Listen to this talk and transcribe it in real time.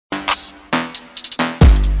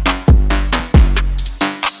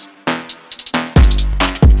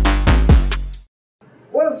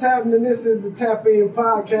What's happening? This is the Tap In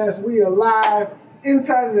Podcast. We are live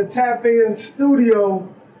inside of the Tap In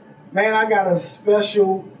studio. Man, I got a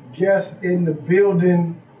special guest in the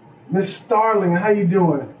building. Miss Starling, how you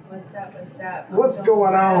doing? What's up? What's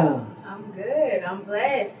going on? I'm good. I'm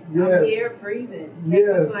blessed. Yes. I'm here breathing.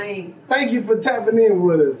 Yes. Thank you for tapping in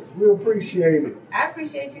with us. We appreciate it. I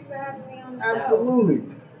appreciate you for having me on the show.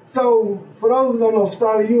 Absolutely. So, for those who don't know,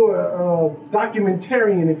 Starling, you're a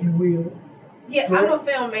documentarian, if you will. Yeah, I'm a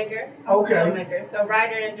filmmaker. So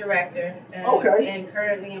writer and director. And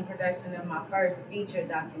currently in production of my first feature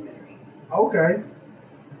documentary.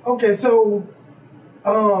 Okay, so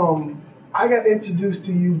I got introduced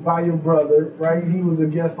to you by your brother, right? He was a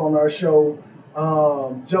guest on our show,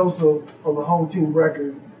 Joseph from the Home Team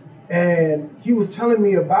Records. And he was telling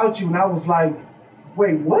me about you, and I was like,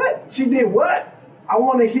 wait, what? She did what? I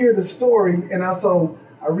want to hear the story. And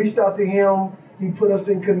I reached out to him. He put us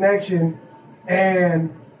in connection.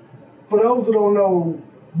 And for those who don't know,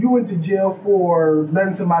 you went to jail for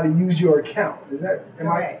letting somebody use your account. Is that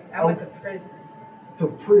correct? I went to prison. To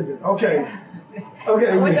prison. Okay. Yeah.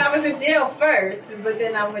 Okay. I was in jail first, but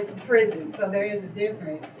then I went to prison. So there is a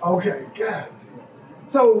difference. Okay. God.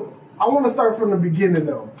 So I want to start from the beginning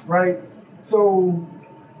though, right? So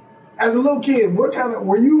as a little kid,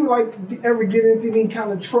 were you like ever get into any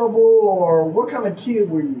kind of trouble, or what kind of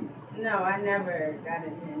kid were you? No, I never got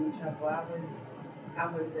into any trouble.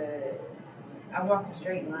 I walked a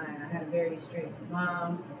straight line. I had a very strict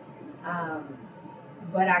mom.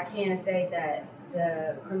 But I can say that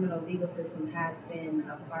the criminal legal system has been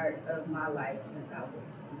a part of my life since I was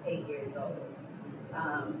 8 years old.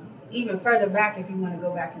 Even further back, if you want to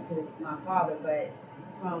go back into my father, but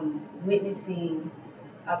from witnessing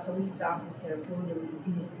a police officer brutally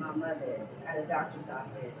beat my mother at a doctor's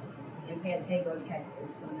office in Pantego,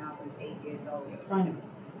 Texas, when I was 8 years old in front of me.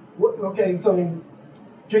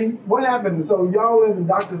 What happened? So y'all in the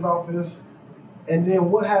doctor's office, and then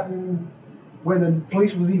what happened when the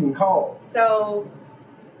police was even called? So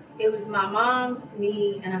it was my mom,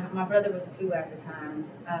 me, and my brother was 2 at the time.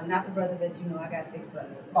 Not the brother that you know. I got 6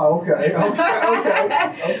 brothers. Oh, okay.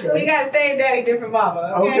 Okay. We got same daddy, different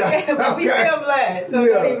mama. Okay. But we still blood, so it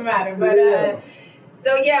doesn't even matter. But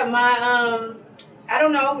I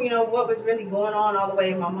don't know, what was really going on all the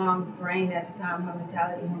way in my mom's brain at the time, her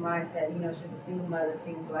mentality, her mindset. She's a single mother,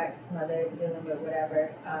 single black mother, dealing with whatever.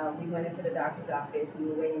 We went into the doctor's office. She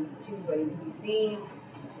was waiting to be seen.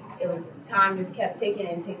 It was time just kept ticking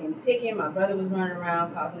and ticking and ticking. My brother was running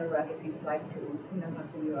around causing a ruckus. He was like 2, how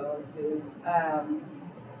 2-year-olds do.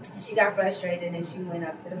 She got frustrated and she went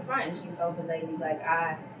up to the front and she told the lady, like,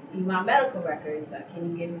 I need my medical records.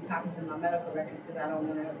 Can you give me copies of my medical records because I don't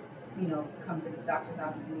want to come to this doctor's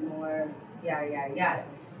office anymore, yada, yada, yada.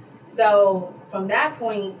 So from that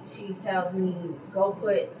point, she tells me, go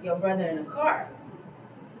put your brother in a car.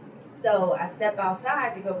 So I step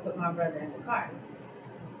outside to go put my brother in the car.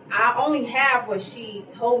 I only have what she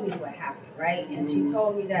told me what happened, right? And she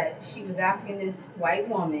told me that she was asking this white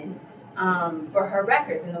woman for her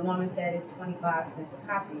records. And the woman said it's 25 cents a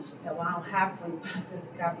copy. She said, well, I don't have 25 cents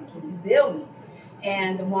a copy. Can you bill me?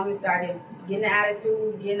 And the woman started getting an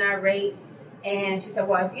attitude, getting irate. And she said,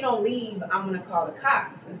 well, if you don't leave, I'm going to call the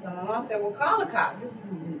cops. And so my mom said, well, call the cops. This is,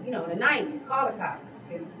 in the 90s. Call the cops.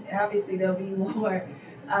 Because obviously they'll be more,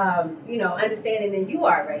 understanding than you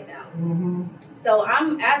are right now. Mm-hmm. So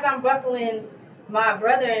as I'm buckling my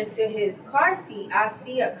brother into his car seat, I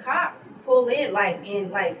see a cop pull in,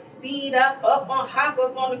 speed up hop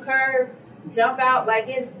up on the curb, jump out like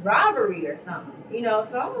it's robbery or something,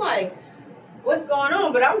 So I'm like, what's going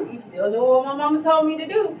on? But you still doing what my mama told me to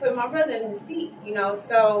do, put my brother in his seat,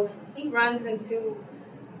 So he runs into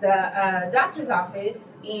the doctor's office,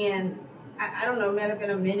 and I don't know, it might have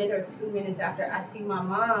been a minute or 2 minutes after, I see my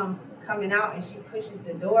mom coming out, and she pushes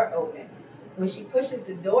the door open. When she pushes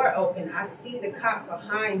the door open, I see the cop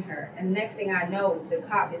behind her, and next thing I know, the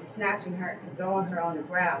cop is snatching her and throwing her on the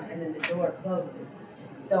ground, and then the door closes.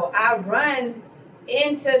 So I run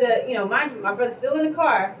into the, mind you, my brother's still in the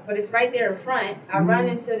car, but it's right there in front. I run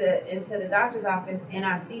into the doctor's office, and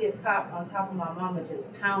I see this cop on top of my mama just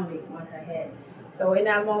pounding on her head. So in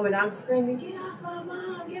that moment, I'm screaming, get off my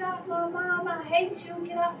mom, I hate you,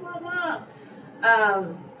 get off my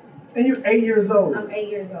mom. And you're 8 years old. I'm 8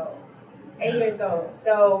 years old. 8 years old.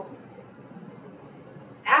 So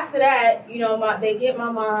after that, you know, they get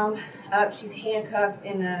my mom up. She's handcuffed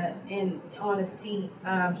on a seat.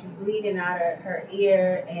 She's bleeding out of her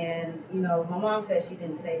ear, and you know, my mom said she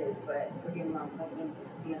didn't say this, but forgive me, Mom, something to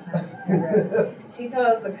be 100% right. She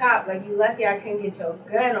told the cop, like, "You lucky I couldn't get your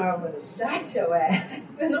gun, or I would have shot your ass."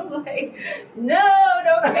 And I'm like, "No,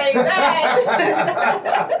 don't say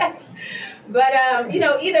that." But, you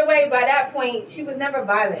know, either way, by that point, she was never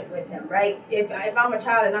violent with him, right? If I'm a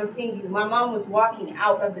child and I'm seeing you, my mom was walking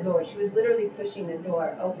out of the door. She was literally pushing the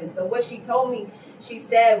door open. So what she told me, she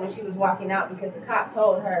said when she was walking out, because the cop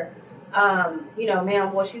told her, you know,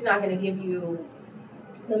 "Ma'am, well, she's not going to give you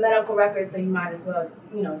the medical record, so you might as well,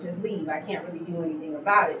 you know, just leave. I can't really do anything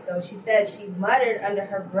about it." So she said she muttered under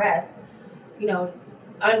her breath, you know,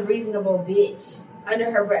 "Unreasonable bitch,"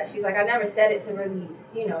 under her breath. She's like, "I never said it to really,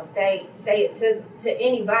 you know, say it to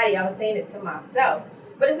anybody. I was saying it to myself."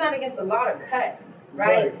 But it's not against the law to cuss,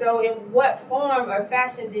 right? So in what form or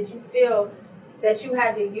fashion did you feel that you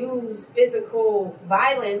had to use physical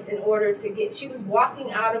violence in order to get... She was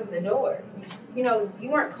walking out of the door. You know, you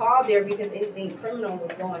weren't called there because anything criminal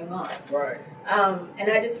was going on. Right. And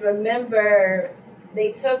I just remember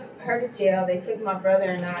they took her to jail. They took my brother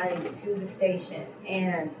and I to the station.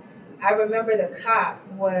 And I remember the cop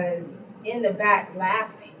was in the back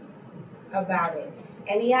laughing about it.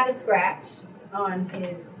 And he had a scratch on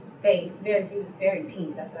his face. He was very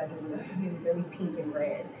pink. That's what I remember. He was really pink and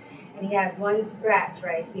red. And he had one scratch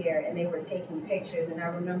right here, and they were taking pictures. And I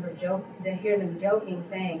remember hearing them joking,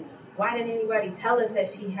 saying, "Why didn't anybody tell us that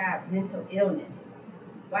she had mental illness?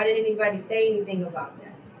 Why did anybody say anything about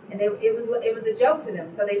that?" And it was a joke to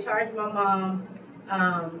them. So they charged my mom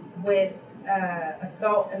with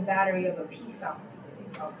assault and battery of a peace officer. They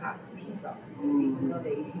call cops peace officers, even though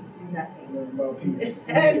they do nothing. Nothing about peace.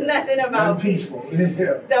 Nothing about peaceful.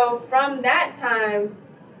 Yeah. So from that time,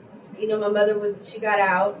 you know, my mother she got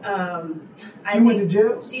out. She went to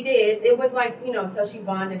jail? She did. It was like, you know, until she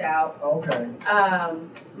bonded out. Okay.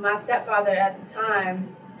 My stepfather at the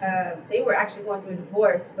time, they were actually going through a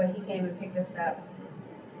divorce, but he came and picked us up.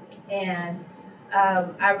 And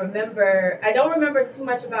I don't remember too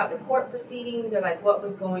much about the court proceedings or like what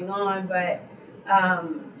was going on, but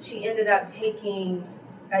she ended up taking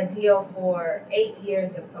a deal for 8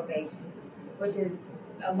 years of probation, which is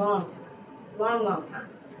a long time, long time.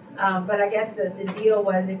 But I guess the deal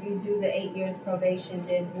was if you do the 8 years probation,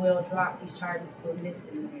 then we'll drop these charges to a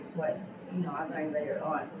misdemeanor, is what, you know, I learned later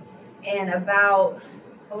on. And about,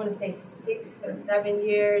 I want to say 6 or 7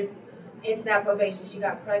 years into that probation, she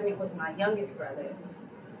got pregnant with my youngest brother.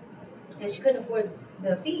 And she couldn't afford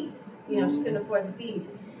the fees. You know, she couldn't afford the fees.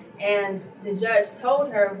 And the judge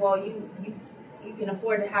told her, well, you can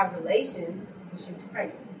afford to have relations when she was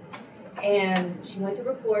pregnant. And she went to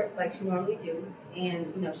report like she normally do,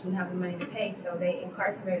 and you know she didn't have the money to pay, so they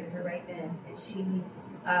incarcerated her right then. And she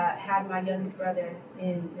had my youngest brother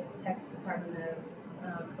in the Texas Department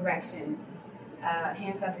of Corrections,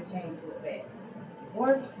 handcuffed and chained to a bed.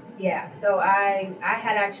 What? Yeah. So I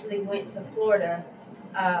had actually went to Florida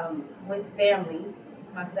with family.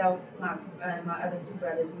 Myself, my other two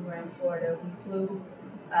brothers, we were in Florida. We flew.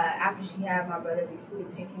 After she had my brother, we flew to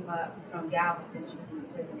pick him up from Galveston. She was in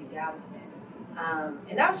prison in Galveston.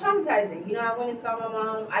 And that was traumatizing. You know, I went and saw my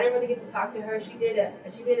mom. I didn't really get to talk to her. She did a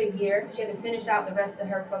year. She had to finish out the rest of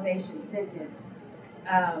her probation sentence,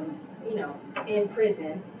 you know, in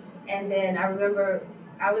prison. And then I remember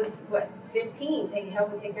I was, 15,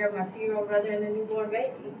 helping take care of my 2-year-old brother and the newborn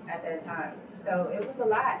baby at that time. So it was a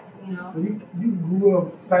lot, you know. So you grew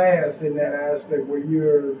up fast in that aspect where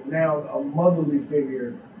you're now a motherly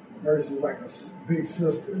figure versus like a big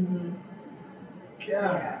sister. Mm-hmm.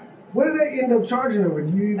 God. What did they end up charging her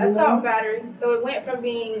with? Do you even assault know? Battery. So it went from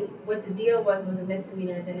being, what the deal was a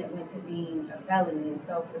misdemeanor, then it went to being a felony. And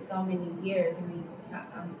so for so many years, I mean, I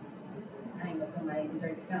ain't gonna tell my age, I'm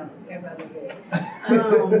 37, everybody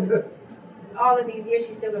good. All of these years,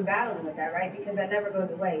 she's still been battling with that, right? Because that never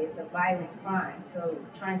goes away. It's a violent crime. So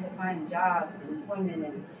trying to find jobs and employment,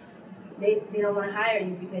 and they don't want to hire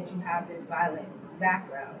you because you have this violent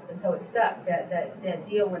background. And so it stuck. That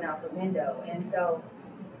deal went out the window. And so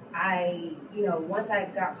once I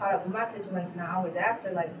got caught up in my situation, I always asked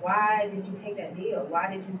her, like, why did you take that deal? Why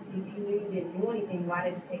did you, if you knew you didn't do anything, why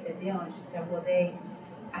did you take that deal? And she said, well,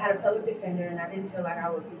 I had a public defender and I didn't feel like I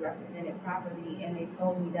would be represented properly. And they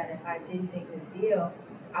told me that if I didn't take this deal,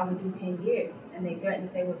 I would do 10 years. And they threatened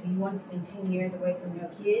to say, well, do you want to spend 10 years away from your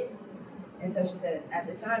kid? And so she said at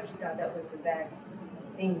the time, she thought that was the best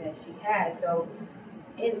thing that she had. So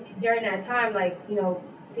during that time, like, you know,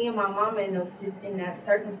 seeing my mama in that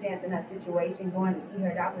circumstance, in that situation, going to see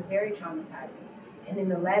her, that was very traumatizing. and then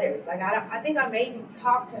the letters. Like I think I maybe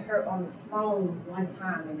talked to her on the phone one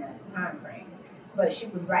time in that time frame, but she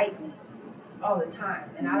would write me all the time,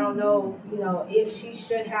 and I don't know, if she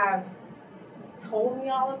should have told me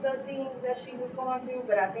all of the things that she was going through,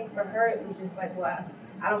 but I think for her it was just like, well,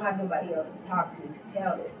 I don't have nobody else to talk to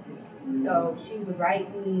tell this to. Mm-hmm. So she would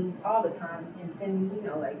write me all the time and send me,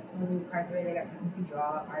 like when we were incarcerated, I got people who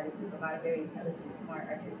draw, artists, there's a lot of very intelligent, smart,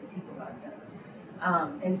 artistic people out there.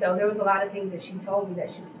 And so there was a lot of things that she told me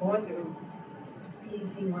that she was going through.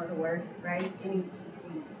 TEC, one of the worst, right? Any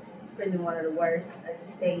TEC prison, one of the worst. It's a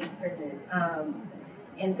state prison.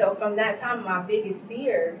 And so from that time, my biggest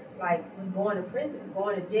fear, was going to prison,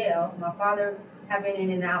 going to jail. My father had been in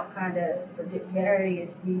and out kind of for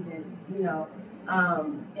various reasons,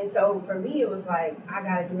 And so for me, it was like, I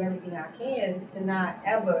got to do everything I can to not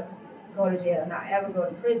ever go to jail, not ever go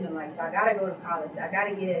to prison. So I got to go to college. I got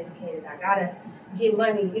to get educated. I got to get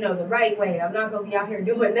money, the right way. I'm not going to be out here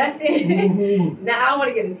doing nothing. Mm-hmm. Now I want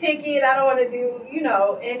to get a ticket. I don't want to do,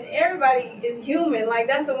 and everybody is human.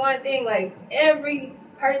 That's the one thing, every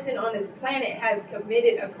person on this planet has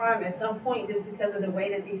committed a crime at some point just because of the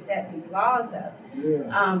way that they set these laws up.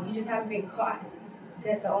 Yeah. You just haven't been caught.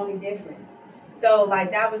 That's the only difference. So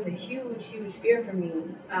that was a huge, huge fear for me.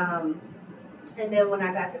 And then when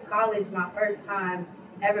I got to college, my first time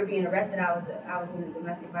ever being arrested, I was in a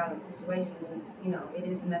domestic violence situation. And, it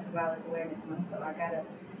is Domestic Violence Awareness Month, so I gotta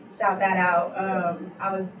shout that out.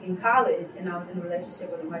 I was in college and I was in a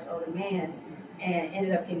relationship with a much older man, and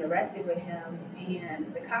ended up getting arrested with him.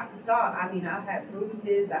 And the cops saw, I had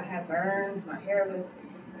bruises, I had burns, my hair was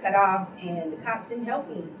cut off, and the cops didn't help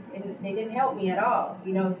me. And they didn't help me at all,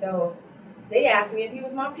 so they asked me if he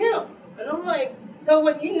was my pimp. And I'm like, so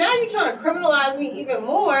now you're trying to criminalize me even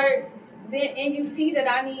more, and you see that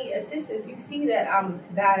I need assistance. You see that I'm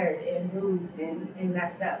battered and bruised and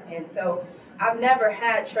messed up. And so I've never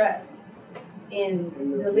had trust in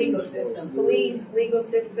the legal system. Police, legal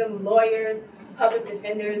system, lawyers, public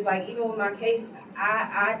defenders. Even with my case,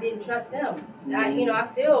 I didn't trust them. I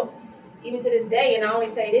still, even to this day, and I only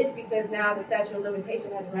say this because now the statute of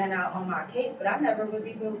limitation has ran out on my case, but I never was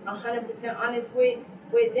even 100% honest with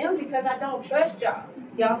them because I don't trust y'all.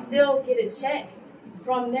 Y'all still get a check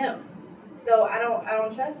from them. So I don't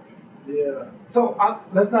trust it. Yeah. So I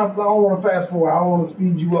don't want to fast forward. I don't want to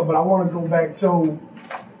speed you up, but I want to go back. So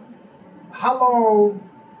how long?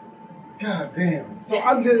 God damn. So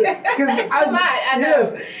I'm just because I know.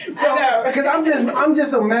 Yes. So because I'm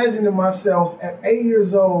just imagining myself at 8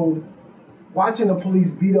 years old watching the police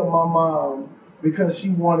beat up my mom because she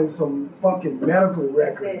wanted some fucking medical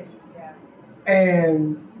records. Yeah.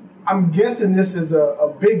 And I'm guessing this is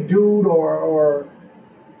a big dude or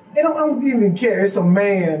I don't even care. It's a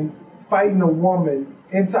man fighting a woman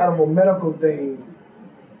inside of a medical thing.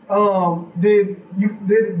 Did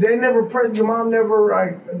they never press your mom?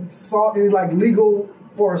 Never sought any legal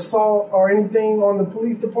for assault or anything on the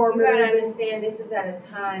police department? You gotta understand, this is at a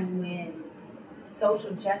time when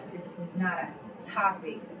social justice was not a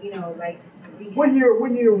topic. What year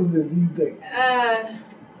was this? Do you think?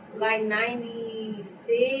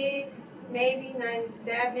 96, maybe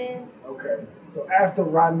 97. Okay. So after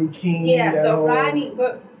Rodney King. Yeah, so Rodney,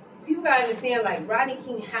 but people gotta understand, Rodney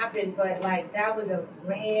King happened, but that was a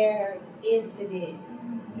rare incident.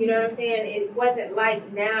 You know what I'm saying? It wasn't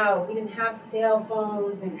like now. We didn't have cell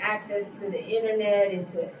phones and access to the internet and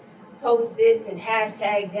to post this and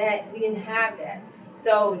hashtag that. We didn't have that.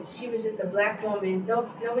 So she was just a black woman.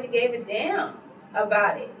 Nobody gave a damn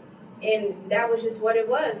about it. And that was just what it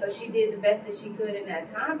was. So she did the best that she could in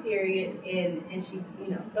that time period. And she,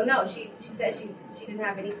 so no, she said she didn't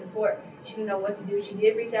have any support. She didn't know what to do. She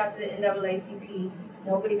did reach out to the NAACP.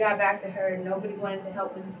 Nobody got back to her. Nobody wanted to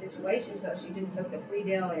help with the situation. So she just took the plea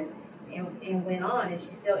deal and went on. And she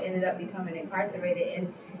still ended up becoming incarcerated.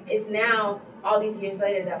 And it's now, all these years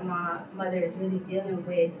later, that my mother is really dealing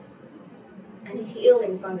with and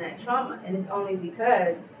healing from that trauma. And it's only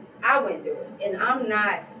because I went through it, and I'm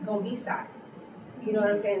not gonna be sorry. You know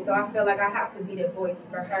what I'm saying? So I feel like I have to be the voice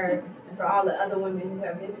for her and for all the other women who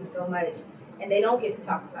have been through so much, and they don't get to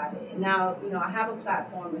talk about it. And now, I have a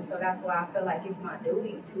platform, and so that's why I feel like it's my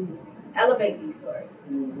duty to elevate these stories.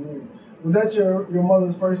 Mm-hmm. Was that your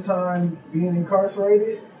mother's first time being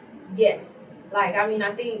incarcerated? Yeah.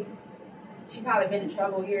 I think she probably been in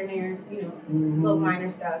trouble here and there, mm-hmm. Little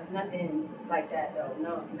minor stuff. Nothing like that, though.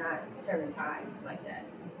 No, not serving time like that.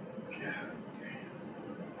 God damn.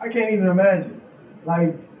 I can't even imagine.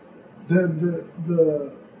 The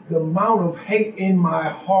amount of hate in my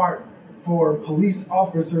heart for police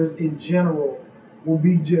officers in general will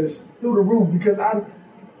be just through the roof because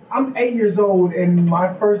I'm 8 years old, and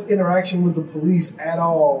my first interaction with the police at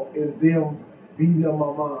all is them beating up my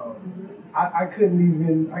mom. I couldn't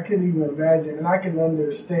even imagine, and I can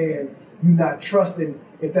understand you not trusting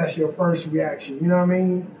if that's your first reaction. You know what I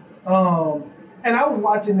mean? And I was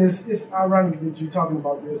watching this. It's ironic that you're talking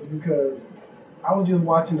about this because I was just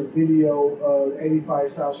watching a video of 85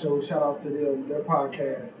 South Show. Shout out to them, their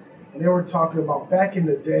podcast, and they were talking about back in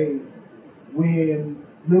the day when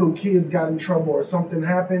little kids got in trouble or something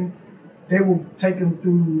happened, they would take them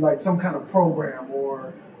through like some kind of program,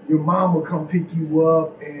 or your mom will come pick you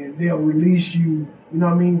up and they'll release you, you know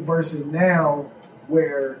what I mean? Versus now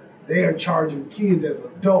where they are charging kids as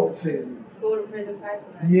adults and school to prison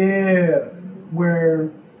pipeline. Yeah,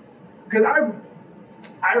 where, because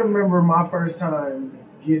I remember my first time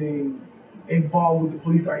getting involved with the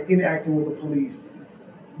police or interacting with the police.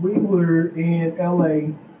 We were in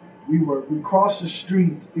LA. We crossed the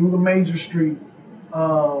street. It was a major street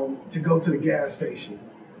to go to the gas station.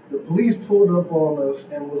 The police pulled up on us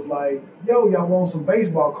and was like, "Yo, y'all want some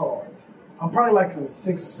baseball cards?" I'm probably like in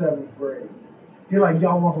 6th or 7th grade. They're like,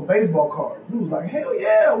 "Y'all want some baseball cards?" We was like, "Hell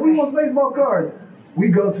yeah, we want some baseball cards." We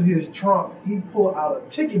go to his trunk. He pulled out a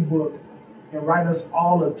ticket book and write us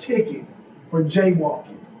all a ticket for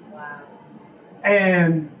jaywalking. Wow.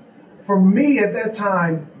 And for me at that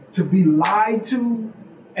time, to be lied to,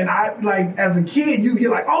 and I, like, as a kid, you get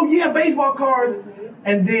like, "Oh yeah, baseball cards."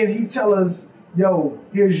 And then he tell us, "Yo,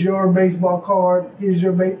 here's your baseball card, here's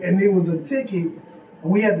your and it was a ticket,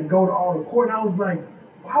 and we had to go to all the court. And I was like,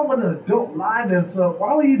 why would an adult lie to us?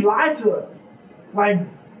 Why would he lie to us? Like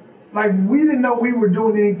we didn't know we were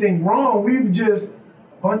doing anything wrong. We were just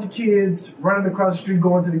a bunch of kids running across the street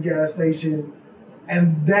going to the gas station,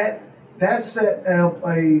 and that set up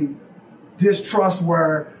a distrust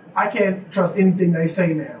where I can't trust anything they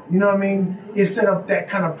say now. You know what I mean? It set up that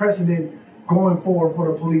kind of precedent going forward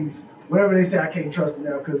for the police. Whatever they say, I can't trust them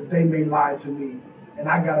now because they may lie to me, and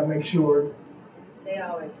I got to make sure. They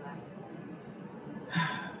always lie.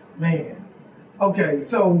 Man. Okay,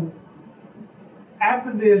 so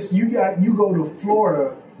after this, you go to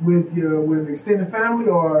Florida with extended family,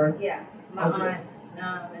 or? Yeah, my aunt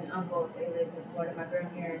and uncle, they lived in Florida. My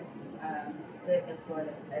grandparents lived in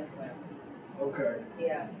Florida as well. Okay.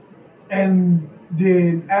 Yeah. And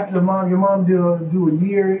did after your mom do a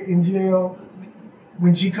year in jail?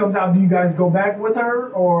 When she comes out, do you guys go back with her,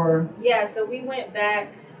 or? Yeah, so we went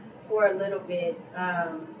back for a little bit,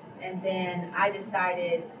 and then I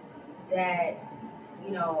decided that,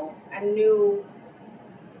 you know, I knew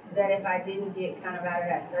that if I didn't get kind of out of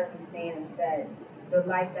that circumstance, that the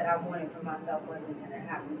life that I wanted for myself wasn't going to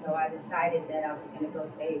happen. So I decided that I was going to go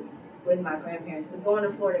stay with my grandparents, because going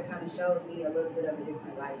to Florida kind of showed me a little bit of a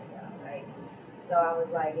different lifestyle, right? So I was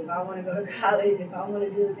like, if I want to go to college, if I want to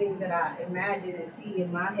do the things that I imagine and see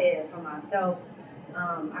in my head for myself,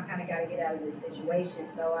 I kind of got to get out of this situation.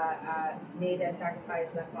 So I made that sacrifice,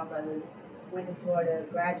 left my brothers, went to Florida,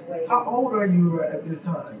 graduated. How old are you at this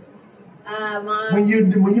time? When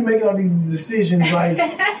you making all these decisions, like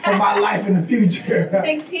for my life in the future.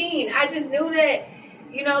 16. I just knew that,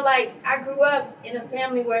 you know, like I grew up in a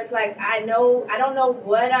family where it's like I don't know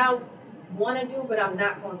what I want to do, but I'm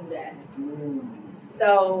not going to do that.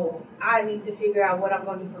 So I need to figure out what I'm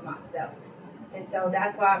going to do for myself. And so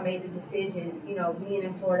that's why I made the decision, you know, being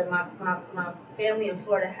in Florida. My family in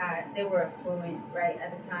Florida they were affluent, right?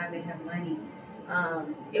 At the time, they had money.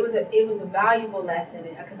 It was a valuable lesson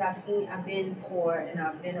because I've been poor and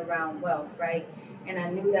I've been around wealth, right? And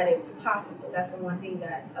I knew that it was possible. That's the one thing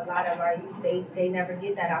that a lot of our youth, they never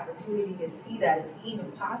get that opportunity to see that it's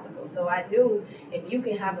even possible. So I knew if you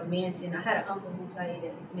can have a mansion. I had an uncle who played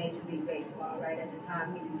in Major League Baseball, right? At the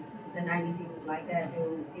time, in the 90s, he was like that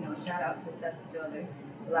dude. You know, shout out to Cecil Fielder.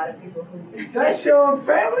 A lot of people who... That's your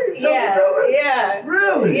family? Yeah, Cecil Fielder? Yeah.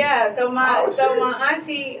 Really? Yeah, so my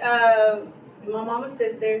auntie, my mama's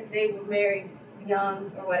sister, they were married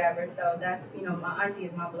young or whatever. So that's, you know, my auntie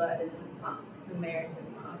is my blood and through marriage is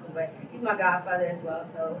my uncle, but he's my godfather as well.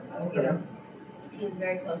 So, you know, he was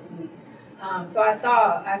very close to me. So I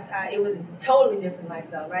saw it was a totally different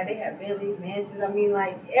lifestyle, right? They had Bentleys, mansions, I mean,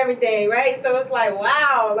 like everything, right? So it's like,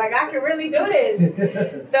 wow, like I can really do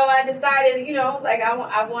this. So I decided, you know, like I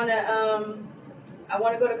want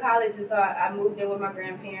to go to college, and so I moved in with my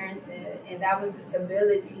grandparents, and that was the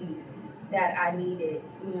stability that I needed,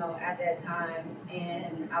 you know, at that time.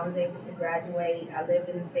 And I was able to graduate. I lived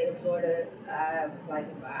in the state of Florida. I was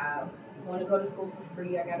like, wow, I want to go to school for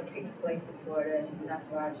free. I got to pick a place in Florida, and that's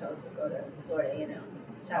why I chose to go to Florida A&M.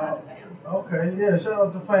 Shout out to fam. Okay, yeah, shout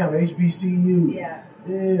out to fam, HBCU. Yeah.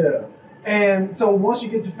 Yeah. And so once you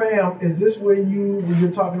get to fam, is this where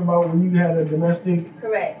you're talking about when you had a domestic?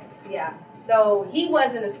 Correct. So he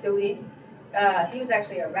wasn't a student. He was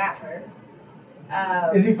actually a rapper.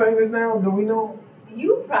 Is he famous now? Do we know?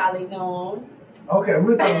 You probably know him. Okay,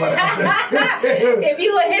 we'll talk about that. If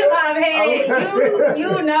you a hip hop head,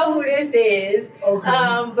 you know who this is. Okay.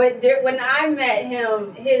 But when I met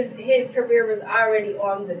him, his career was already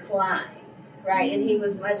on decline, right? And he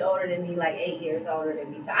was much older than me, like 8 years older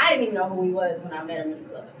than me. So I didn't even know who he was when I met him in the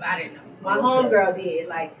club. I didn't know. My homegirl did.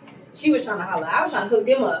 Like, she was trying to holler. I was trying to hook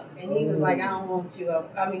them up, and he was like, "I don't want you.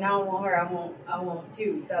 I don't want her. I want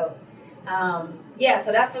you." So.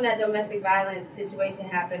 So that's when that domestic violence situation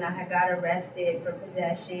happened. I had got arrested for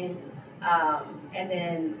possession, and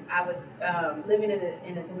then I was living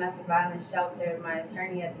in a domestic violence shelter. My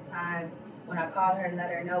attorney at the time, when I called her and let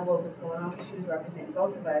her know what was going on, because she was representing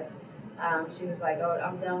both of us, she was like, "Oh,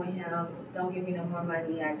 I'm done with him. Don't give me no more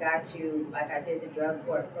money. I got you." Like, I did the drug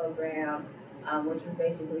court program, which was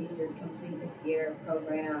basically you just complete this year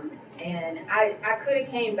program. And I could have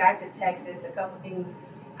came back to Texas. A couple things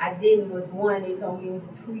I didn't was, one, they told me it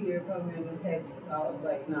was a 2-year program in Texas. So I was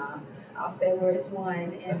like, nah, I'll stay where it's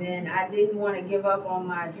 1. And then I didn't want to give up on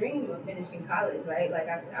my dream of finishing college, right? Like,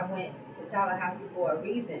 I went to Tallahassee for a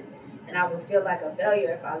reason. And I would feel like a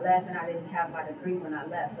failure if I left and I didn't have my degree when I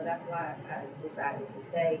left. So that's why I decided to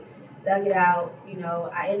stay. Dug it out.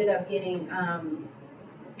 I ended up getting...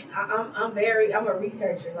 I'm a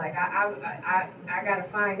researcher. Like, I gotta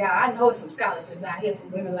find out. I know some scholarships out here for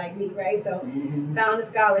women like me, right? So found a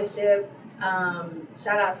scholarship.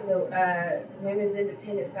 Shout out to the Women's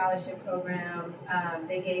Independent Scholarship Program.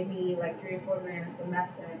 They gave me like $3 or $4 grand a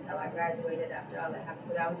semester until I graduated after all that happened.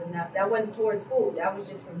 So that was enough. That wasn't towards school. That was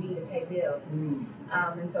just for me to pay bills.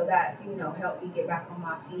 And so that, helped me get back on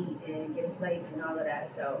my feet and get a place and all of that.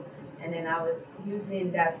 So, and then I was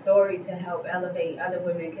using that story to help elevate other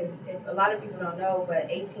women, because a lot of people don't know, but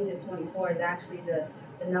 18 to 24 is actually the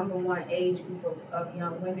number one age group of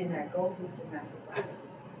young women that go through domestic violence.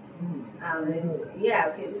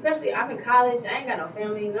 Especially I'm in college. I ain't got no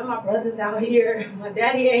family. None of my brothers out here. My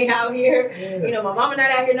daddy ain't out here. Yeah. My mama not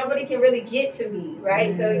out here. Nobody can really get to me, right?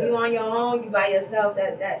 Yeah. So you on your own. You by yourself.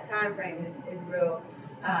 That time frame is real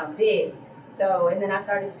big. So, and then I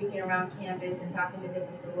started speaking around campus and talking to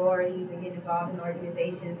different sororities and getting involved in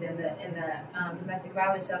organizations. And the domestic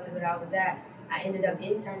violence shelter that I was at, I ended up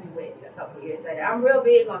interning with a couple years later. I'm real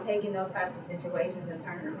big on taking those types of situations and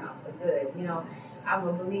turning them around for good. I'm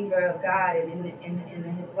a believer of God, and in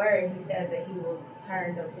His Word, He says that He will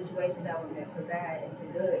turn those situations that were meant for bad into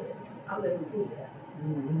good. I'm living proof of that.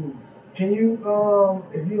 Mm-hmm. Can you,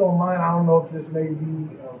 if you don't mind, I don't know if this may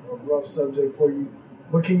be a rough subject for you,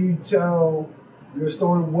 but can you tell your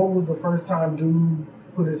story? What was the first time dude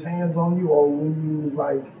put his hands on you, or when you was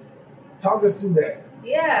like, talk us through that?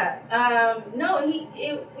 Yeah.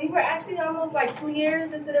 We were actually almost like 2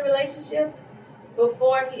 years into the relationship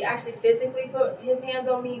before he actually physically put his hands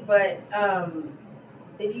on me. But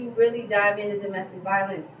if you really dive into domestic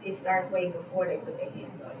violence, it starts way before they put their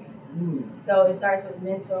hands on you. So it starts with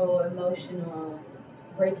mental, emotional,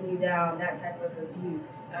 breaking you down, that type of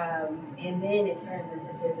abuse. And then it turns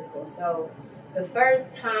into physical. So the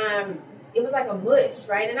first time, it was like a mush,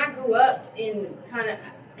 right? And I grew up in kind of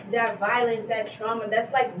that violence, that trauma,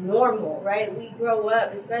 that's like normal, right? We grow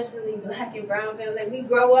up, especially Black and brown families, like we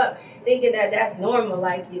grow up thinking that that's normal.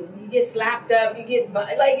 Like you get slapped up, you get,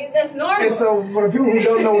 like that's normal. And so for the people who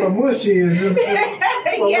don't know what a mush is, it's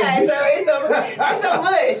a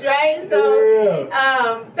mush, right? So,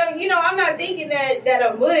 I'm not thinking that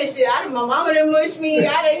a mush, my mama done mushed me,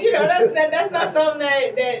 that's not something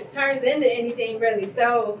that turns into anything really.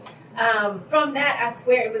 So, from that, I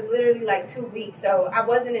swear it was literally like 2 weeks. So I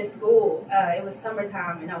wasn't in school. It was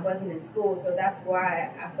summertime and I wasn't in school. So that's why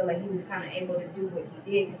I feel like he was kind of able to do what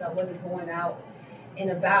he did, because I wasn't going out and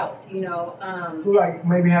about, like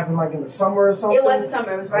maybe happened like in the summer or something? It was the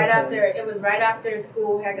summer. It was right after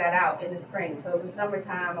school had got out in the spring. So it was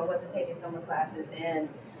summertime. I wasn't taking summer classes. And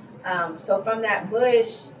so from that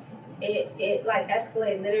bush, it like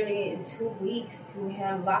escalated literally in 2 weeks to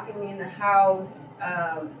him locking me in the house,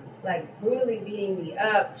 like brutally beating me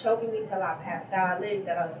up, choking me till I passed out. I literally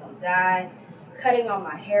thought I was gonna die, cutting all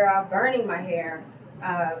my hair off, burning my hair.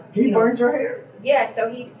 He burned your hair? Yeah, so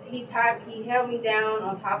he held me down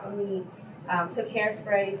on top of me, took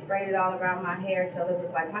hairspray, sprayed it all around my hair till it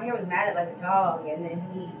was like, my hair was matted like a dog, and then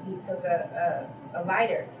he took a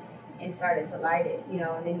lighter and started to light it,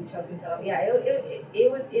 and then he choked me till,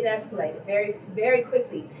 it escalated very, very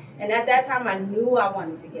quickly. And at that time, I knew I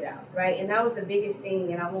wanted to get out, right? And that was the biggest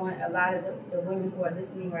thing, and I want a lot of the women who are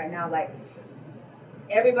listening right now, like,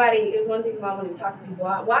 everybody, it was one thing I wanted to talk to people,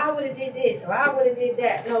 why I would have did this, or I would have did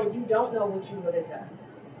that. No, you don't know what you would have done.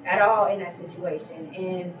 at all in that situation.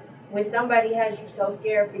 And when somebody has you so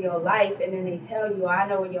scared for your life, and then they tell you, I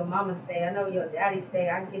know where your mama stay, I know where your daddy stay,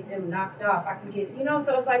 I can get them knocked off, I can get,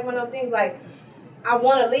 so it's like one of those things like, I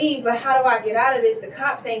want to leave, but how do I get out of this? The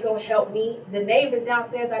cops ain't going to help me. The neighbors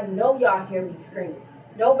downstairs, I know y'all hear me screaming.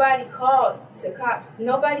 Nobody called to cops.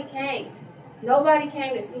 Nobody came. Nobody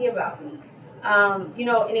came to see about me. And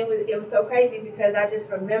it was so crazy because I just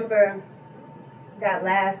remember that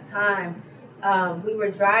last time we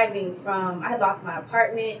were driving I had lost my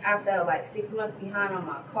apartment. I fell like 6 months behind on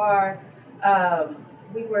my car.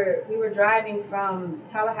 We were driving from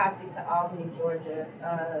Tallahassee to Albany, Georgia.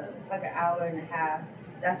 It's like an hour and a half.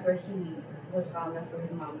 That's where he was from. That's where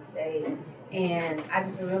his mom stayed. And I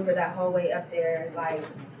just remember that whole way up there, like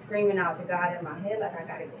screaming out to God in my head, like,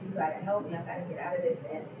 you gotta help me. I gotta get out of this.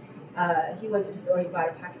 And he went to the store. He bought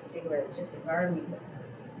a pack of cigarettes just to burn me.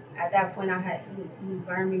 At that point, he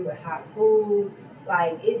burned me with hot food.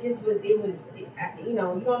 Like, you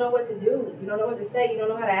don't know what to do. You don't know what to say. You don't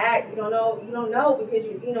know how to act. You don't know because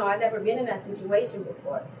I've never been in that situation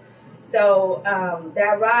before. So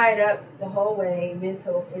that ride up the whole way,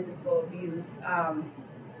 mental, physical abuse,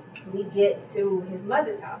 we get to his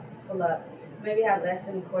mother's house, pull up, maybe had less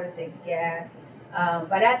than a quarter tank of gas.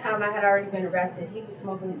 By that time, I had already been arrested. He was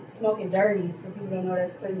smoking dirties. For people who don't know,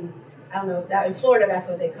 that's putting, I don't know, that in Florida that's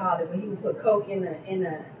what they called it, but he would put coke in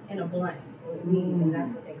a blunt. And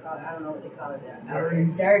that's what they call it. I don't know what they call it.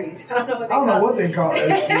 Dirties. I don't know what they call it.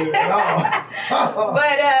 That shit at all.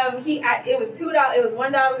 But it was $2. It was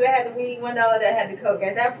 $1 that had the weed, $1 that had the coke.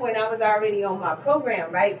 At that point, I was already on my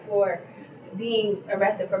program, right, for being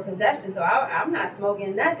arrested for possession. So I'm not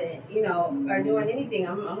smoking nothing, or doing anything.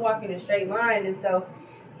 I'm walking a straight line. And so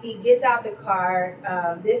he gets out the car.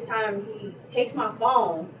 This time he takes my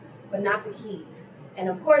phone, but not the keys. And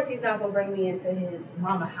of course, he's not going to bring me into his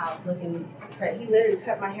mama house looking crazy. He literally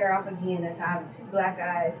cut my hair off again at the time, 2 black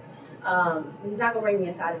eyes. He's not going to bring me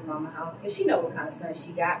inside his mama house because she know what kind of son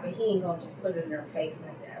she got, but he ain't going to just put it in her face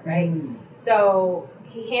like that, right? So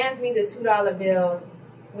he hands me the $2 bills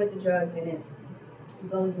with the drugs in it,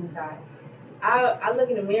 goes inside. I look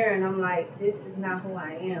in the mirror and I'm like, this is not who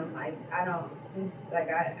I am. Like,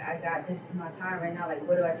 this is my time right now. Like,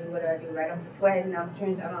 what do I do, right? I'm sweating, I'm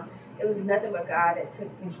drenched, it was nothing but God that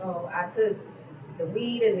took control. I took the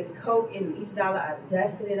weed and the coke and each dollar, I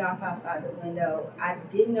dusted it off outside the window. I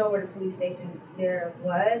didn't know where the police station there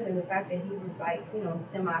was, and the fact that he was like,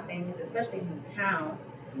 semi-famous, especially in his town.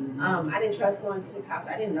 I didn't trust going to the cops.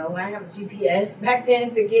 I didn't know. I didn't have a GPS back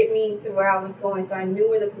then to get me to where I was going, so I knew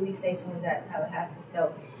where the police station was at Tallahassee.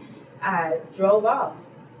 So I drove off.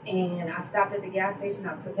 And I stopped at the gas station.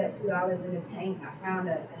 I put that $2 in the tank. I found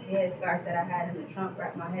a headscarf that I had in the trunk,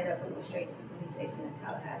 wrapped my head up, and went straight to the police station in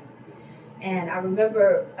Tallahassee. And I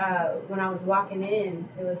remember when I was walking in,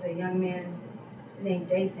 there was a young man named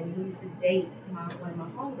Jason. He used to date one of my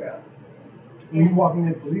homegirls. When you walking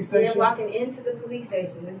in the police station? Yeah, walking into the police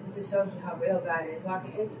station. This just shows you how real God is.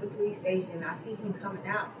 Walking into the police station, I see him coming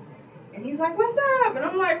out. And he's like, what's up? And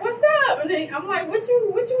I'm like, what's up? And then I'm like, what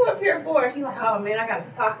you up here for? And he's like, oh man, I got a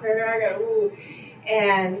stalker.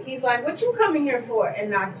 And he's like, what you coming here for?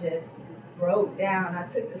 And I just broke down. I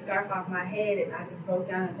took the scarf off my head and I just broke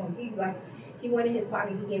down and told him, he went in his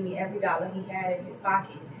pocket. He gave me every dollar he had in his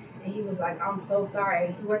pocket. And he was like, I'm so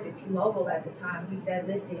sorry. He worked at T-Mobile at the time. He said,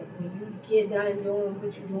 listen, when you get done doing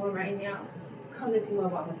what you're doing right now, come to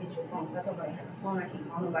T-Mobile, I'm going to get your phone. Because I told him I had a phone. I can't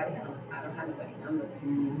call nobody. I don't have nobody's number.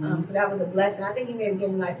 So that was a blessing. I think he maybe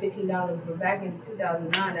gave me like $15. But back in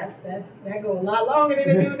 2009, that go a lot longer than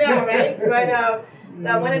it do now, right? But so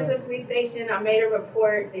I went into the police station. I made a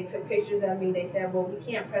report. They took pictures of me. They said, well, we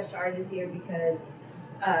can't press charges here because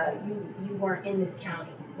you weren't in this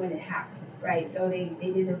county when it happened. Right, so they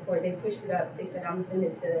did the report. They pushed it up. They said, I'm gonna send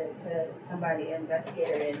it to somebody, an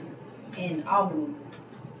investigator in Albany.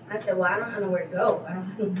 I said, well, I don't have nowhere to go. I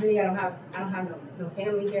don't have no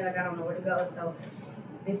family here. Like, I don't know where to go. So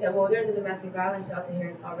they said, well, there's a domestic violence shelter here.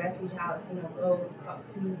 It's called Refuge House. Go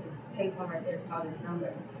use the payphone right there to call this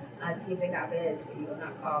number. See if they got beds for you. And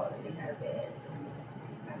I called and they had a bed.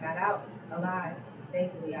 I got out alive,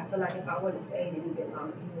 thankfully. I feel like if I would have stayed any bit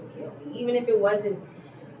longer, he would have killed me. Even if it wasn't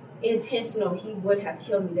intentional, he would have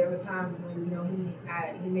killed me. There were times when,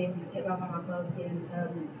 he made me take off all my clothes, get in the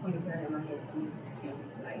tub, and point a gun at my head to me to kill me.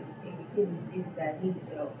 Like, it was that deep.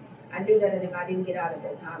 So I knew that if I didn't get out at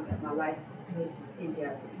that time, that my life was in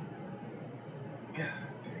jeopardy. God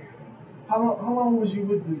damn. How long was you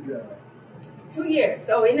with this guy? 2 years.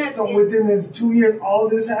 So within this 2 years, all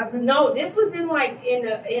of this happened? No, this was in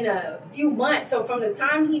a few months. So from the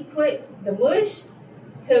time he put the mush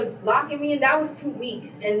to locking me in, that was 2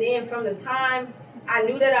 weeks. And then from the time I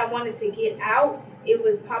knew that I wanted to get out, it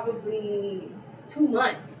was probably 2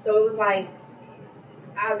 months. So it was like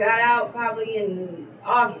I got out probably in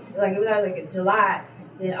August. Like it was like in July.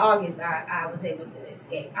 Then August, I was able to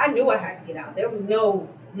escape. I knew I had to get out. There was no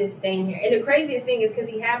this staying here. And the craziest thing is because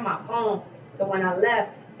he had my phone. So when I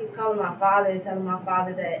left, he's calling my father and telling my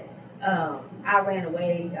father that I ran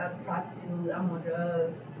away. I was a prostitute. I'm on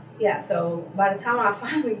drugs. Yeah. So by the time I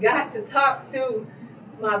finally got to talk to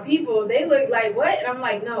my people, they looked like, what? And I'm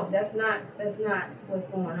like, no, that's not what's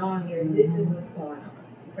going on here. This is what's going on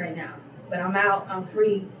right now. But I'm out. I'm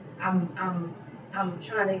free. I'm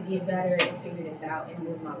trying to get better and figure this out and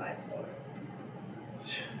move my life forward.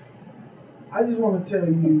 I just want to tell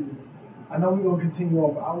you, I know we're going to continue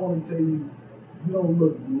on, but I want to tell you, you don't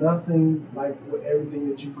look nothing like with everything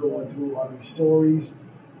that you're going through, all these stories.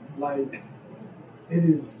 Like, it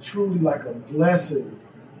is truly like a blessing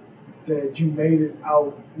that you made it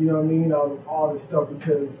out, you know what I mean, out of all this stuff,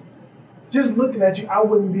 because just looking at you, I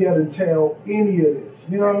wouldn't be able to tell any of this,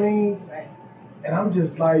 you know what I mean? Right. And I'm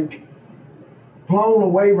just like blown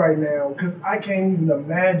away right now because I can't even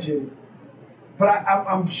imagine. But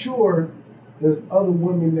I'm sure there's other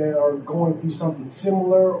women that are going through something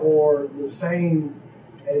similar or the same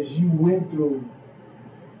as you went through.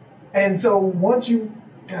 And so once you,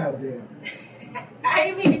 goddamn. I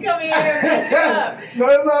didn't mean to come in here and mess you up. No,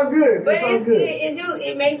 it's all good. But it's all good.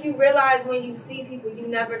 It make you realize when you see people, you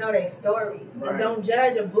never know their story. Right. And don't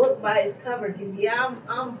judge a book by its cover. Because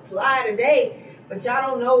I'm fly today, but y'all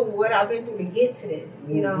don't know what I've been through to get to this.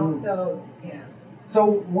 You know, so yeah. So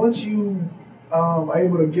once you are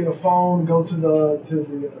able to get a phone, go to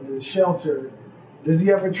the shelter, does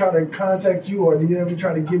he ever try to contact you, or do he ever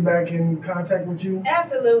try to get back in contact with you?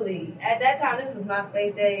 Absolutely. At that time, this was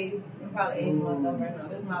MySpace days. I'm probably 8 months over now.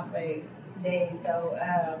 This is MySpace days. So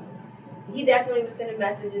he definitely was sending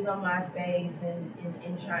messages on MySpace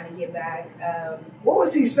and trying to get back. What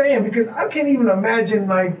was he saying? Because I can't even imagine,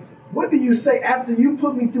 like, what do you say after you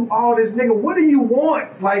put me through all this, nigga? What do you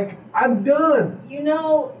want? Like, I'm done. You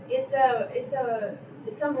know, it's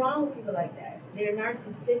something wrong with people like that. They're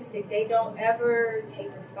narcissistic. They don't ever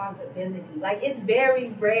take responsibility. Like, it's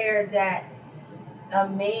very rare that a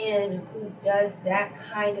man who does that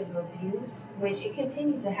kind of abuse, which it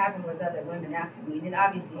continued to happen with other women after me, and it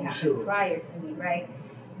obviously happened prior to me, right?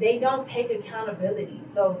 They don't take accountability,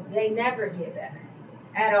 so they never get better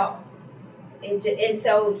at all. And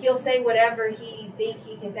so he'll say whatever he think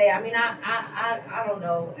he can say. I mean, I don't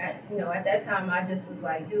know. At that time, I just was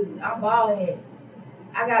like, dude, I'm bald headed.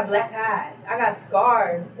 I got black eyes. I got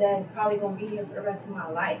scars that's probably going to be here for the rest of my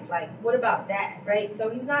life. Like, what about that, right? So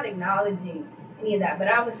he's not acknowledging any of that. But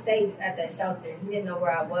I was safe at that shelter. He didn't know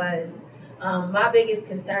where I was. My biggest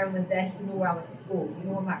concern was that he knew where I went to school. He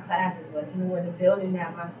knew where my classes was. He knew where the building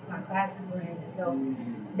that my classes were in. And so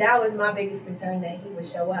that was my biggest concern, that he would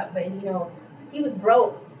show up. But, he was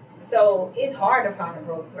broke. So it's hard to find a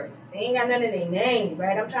broke person. They ain't got nothing in their name,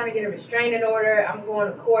 right? I'm trying to get a restraining order. I'm going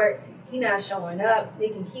to court. He not showing up. They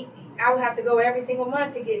can keep. I would have to go every single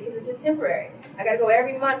month to get, because it's just temporary. I got to go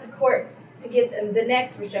every month to court to get the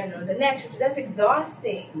next restraining order. That's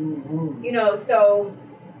exhausting. Mm-hmm. So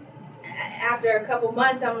after a couple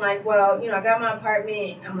months, I'm like, well, I got my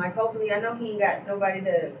apartment. I'm like, hopefully, I know he ain't got nobody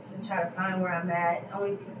to try to find where I'm at.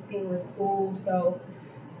 Only thing was school. So,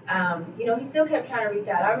 he still kept trying to reach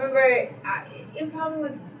out. I remember it probably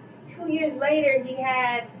was 2 years later, he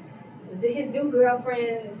had his new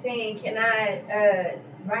girlfriend saying, can I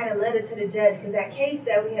write a letter to the judge? Because that case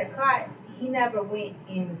that we had caught, he never went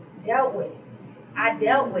and dealt with it. I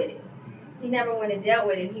dealt with it. He never went and dealt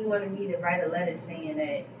with it. He wanted me to write a letter saying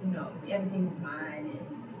that, everything's mine.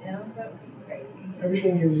 And I was so crazy.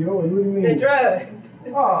 Everything is yours. What do you mean? The drugs.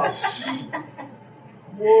 Oh,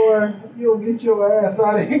 boy, you'll get your ass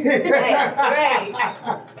out of here. Right.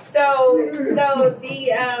 So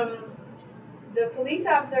the police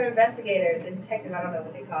officer investigator, the detective, I don't know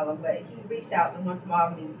what they call him, but he reached out, the one from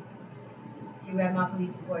Albany. He read my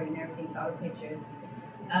police report and everything, saw the pictures.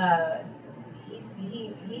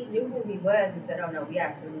 He knew who he was and said, oh no, we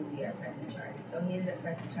absolutely are pressing charges. So he ended up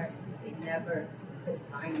pressing charges. They never could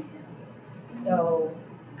find him. So,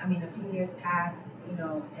 a few years passed, and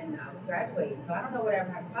I was graduating. So I don't know whatever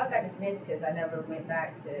happened. Probably got dismissed because I never went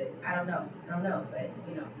back to, I don't know. But,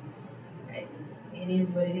 it is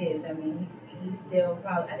what it is. He still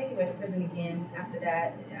probably, I think he went to prison again after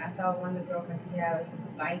that. I saw one of the girlfriends he had, he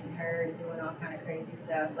was biting her and doing all kind of crazy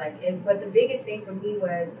stuff. But the biggest thing for me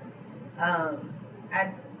was,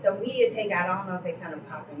 so media takeout, I don't know if they kind of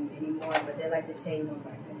popping anymore, but they're like the shade room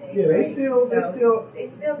back in the day. Yeah, right? they still got some stuff.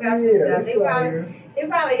 They're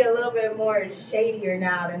probably a little bit more shadier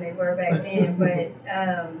now than they were back then. But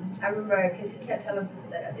I remember because he kept telling people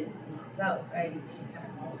that I did it to myself, right? She kind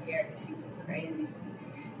of don't care because she was crazy.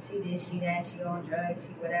 She did, she that, she on drugs,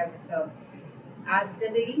 she whatever. So I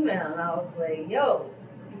sent an email and I was like, yo,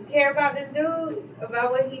 you care about this dude,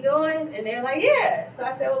 about what he doing? And they're like, yeah. So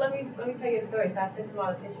I said, well, let me tell you a story. So I sent them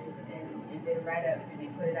all the pictures and did a write-up and they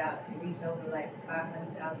put it out. It reached over like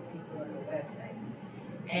 500,000 people on the website.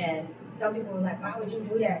 And some people were like, why would you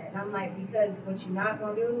do that? And I'm like, because what you're not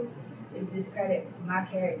going to do is discredit my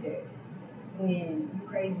character when you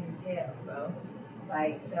crazy as hell, bro.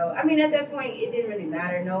 Like, so, I mean, at that point, it didn't really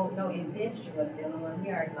matter. No industry was dealing with him.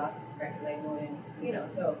 He already lost his record label and, you know,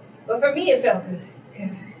 so. But for me, it felt good.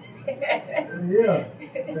 Yeah,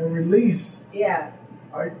 the release. Yeah.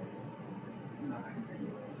 I'm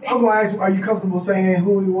going to ask, are you comfortable saying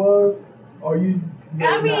who he was? Or you...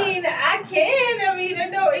 I mean, I can. I mean,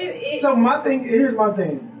 no. So here's my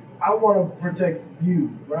thing. I want to protect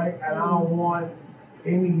you, right? And I don't want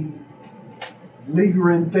any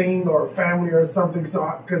lingering thing or family or something.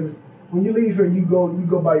 So, because when you leave here, you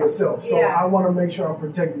go by yourself. So I want to make sure I'm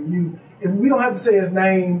protecting you. If we don't have to say his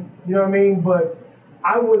name, you know what I mean. But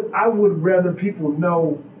I would rather people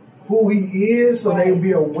know who he is, so they would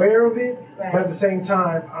be aware of it. Right. But at the same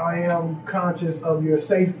time, I am conscious of your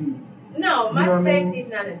safety. No, my safety's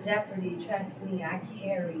not in jeopardy. Trust me, I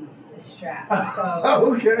carry the strap.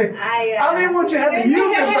 So okay. I don't even want you to have to use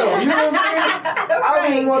it though. You know what I'm saying? I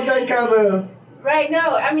don't even want that kind of. Right.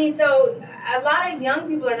 No, I mean, so a lot of young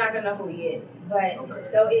people are not gonna know who he is, but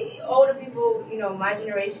so older people, you know, my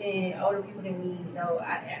generation, older people than me. So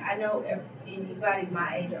I know anybody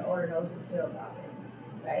my age or older knows who Phil Bob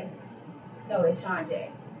is, right? So it's Sean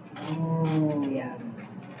J. Yeah.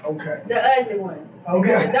 Okay. The ugly one.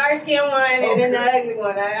 Okay. The dark skinned one and then the ugly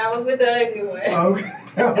one. I was with the ugly one. Okay.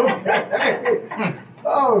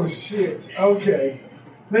 Oh shit. Okay.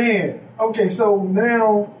 Man. Okay, so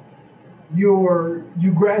now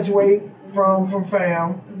you graduate from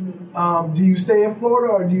FAM. Mm-hmm. Do you stay in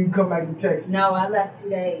Florida or do you come back to Texas? No, I left 2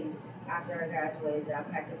 days after I graduated. I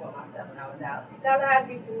packed up all my stuff and I was out.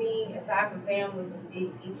 Tallahassee to me, aside from family,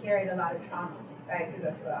 it carried a lot of trauma, right? Because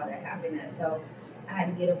that's where all that happened at. So I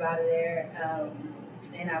had to get up out of there,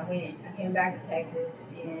 and I came back to Texas,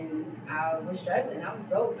 and I was struggling. I was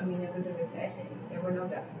broke. I mean, it was a recession. There were no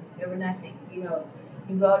jobs. There were nothing. You know,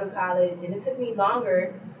 you go to college, and it took me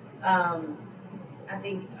longer, I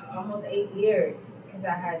think almost 8 years, because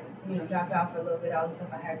I had, you know, dropped out for a little bit, all the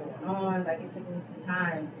stuff I had going on. Like, it took me some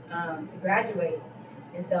time to graduate.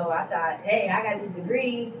 And so I thought, hey, I got this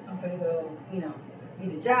degree. I'm going to go, you know,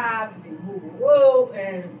 get a job, do woo,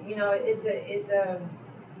 and you know, it's a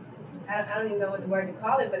I don't even know what the word to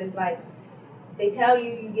call it, but it's like they tell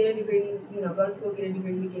you get a degree, you know, go to school, get a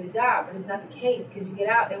degree, you get a job, but it's not the case because you get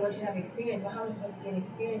out, they want you to have experience. Well, how am I supposed to get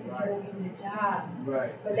experience if you don't give me a job?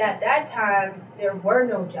 Right. But at that time, there were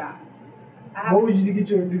no jobs. What would you get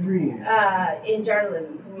your degree in? In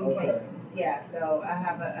journalism, communications. Okay. Yeah, so I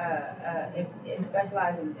have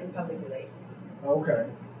specialize in public relations. Okay.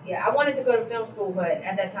 Yeah, I wanted to go to film school, but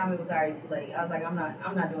at that time it was already too late. I was like, I'm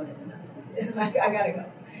not doing this enough. Like, I gotta go.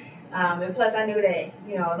 And plus, I knew that,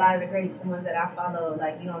 you know, a lot of the greats, the ones that I follow,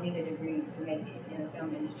 like, you don't need a degree to make it in the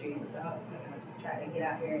film industry. And so I was like, I'll just try to get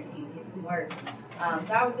out here and get some work.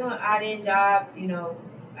 So I was doing odd-end jobs. You know,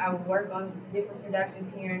 I would work on different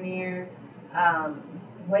productions here and there,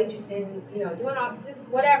 waitressing, you know, doing all just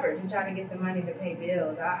whatever to try to get some money to pay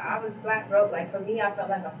bills. I was flat broke. Like, for me, I felt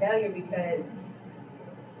like a failure because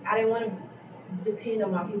I didn't want to depend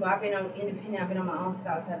on my people. I've been independent. I've been on my own since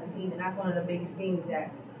I was 17, and that's one of the biggest things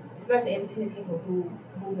that, especially independent people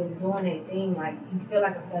who've been doing their thing, like, you feel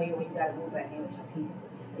like a failure when you got to move back in with your people.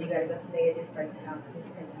 You got to go stay at this person's house, at this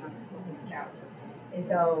person's house, on this couch. And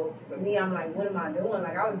so for me, I'm like, what am I doing?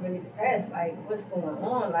 Like, I was really depressed. Like, what's going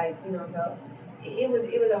on? Like, you know, so it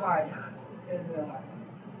was a hard time. It was a real hard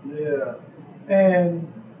time. Yeah.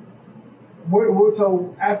 And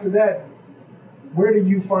so after that, where do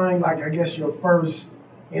you find, like, I guess, your first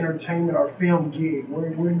entertainment or film gig? Where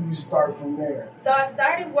do you start from there? So I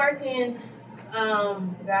started working,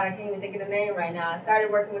 God, I can't even think of the name right now. I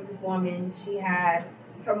started working with this woman. She had,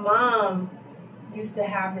 her mom used to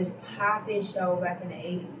have this pop-in show back in the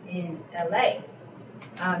 80s in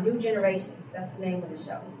LA. New Generations, that's the name of the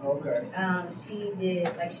show. Okay. She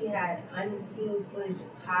did, like, she had unseen footage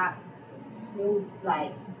of Pop, Snoop,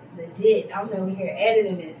 like, legit. I'm over here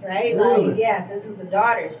editing this, right? Really? Like, yes, this was the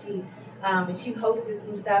daughter. She And she hosted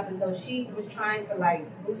some stuff, and so she was trying to like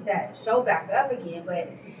boost that show back up again. But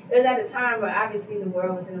it was at a time where obviously the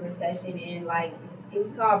world was in a recession, and like it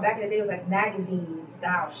was called back in the day, it was like magazine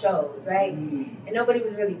style shows, right? Mm-hmm. And nobody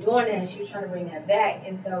was really doing that, and she was trying to bring that back.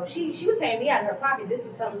 And so she was paying me out of her pocket. This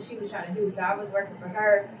was something she was trying to do, so I was working for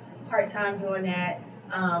her part time doing that.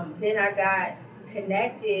 Then I got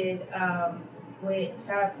connected with,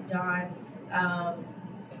 shout out to John.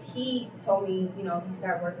 He told me, he was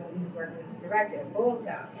working with his director at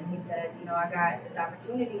Boomtown, and he said, I got this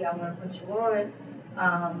opportunity, I want to put you on.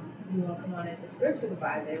 You want to come on as a script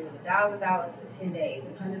supervisor. It was $1,000 for 10 days,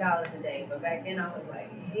 $100 a day. But back then I was like,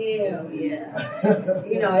 hell yeah.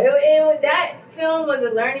 That film was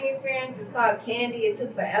a learning experience. It's called Candy. It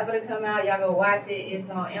took forever to come out. Y'all go watch it. It's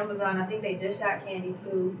on Amazon. I think they just shot Candy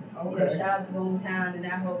too. Okay. Shout out to Boomtown and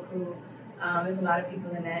that whole crew. There's a lot of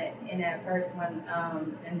people in that first one.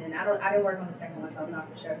 And then I didn't work on the second one, so I'm not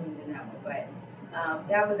for sure who's in that one. But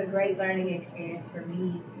that was a great learning experience for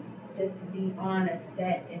me, just to be on a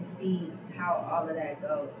set and see how all of that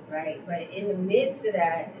goes, right? But in the midst of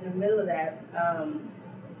that, in the middle of that,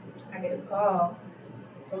 I get a call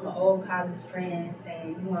from an old college friend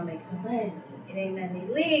saying, you want to make some money. It ain't nothing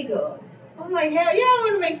illegal. I'm like, hell yeah, I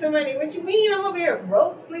want to make some money. What you mean? I'm over here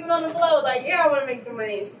broke, sleeping on the floor. Like, yeah, I want to make some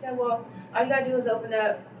money. And she said, well, all you got to do is open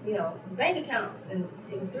up, some bank accounts. And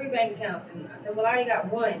it was 3 bank accounts. And I said, well, I already got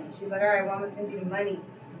 1. And she's like, all right, well, I'm going to send you the money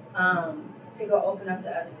to go open up the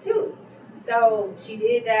other 2. So she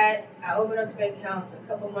did that. I opened up the bank accounts. A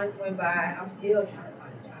couple months went by. I'm still trying to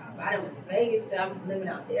find a job. I done went to Vegas. So I'm living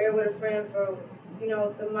out there with a friend for,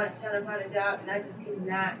 so much trying to find a job. And I just could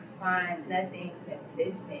not find nothing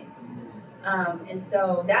consistent. And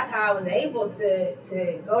so that's how I was able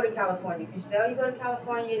to go to California. Because she said, you go to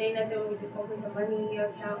California, it ain't nothing. We just going to put some money in your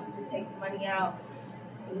account. You just take the money out.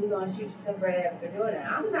 We're going to shoot you some bread for doing it.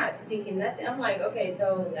 I'm not thinking nothing. I'm like, okay,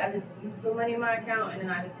 so you put money in my account, and then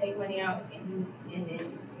I just take money out, and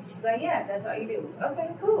then she's like, yeah, that's all you do. Okay,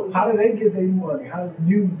 cool. How do they get their money? How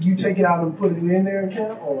you take it out and put it in their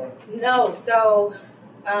account, or? No, so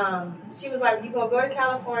she was like, you going to go to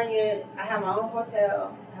California. I have my own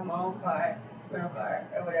hotel. I have my own car, rental car,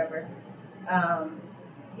 or whatever.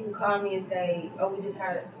 You can call me and say, oh, we just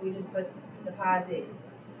put deposit.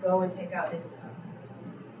 Go and take out this account.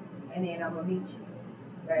 And then I'm going to meet you,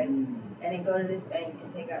 right? Mm-hmm. And then go to this bank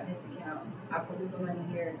and take out this account. I put the money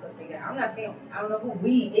here and go take it out. I'm not saying, I don't know who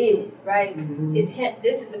we is, right? Mm-hmm. It's him.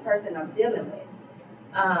 This is the person I'm dealing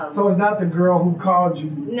with. So it's not the girl who called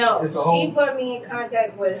you? No, she put me in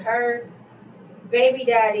contact with her baby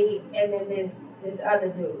daddy and then this other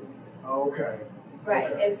dude. Okay.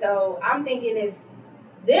 Right. Okay. And so I'm thinking it's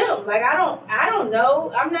them. Like, I don't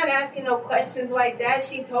know. I'm not asking no questions like that.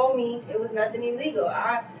 She told me it was nothing illegal.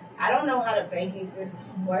 I don't know how the banking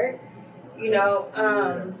system works,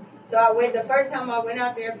 So I went, the first time I went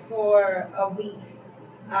out there for a week,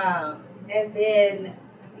 and then,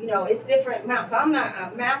 it's different math. So I'm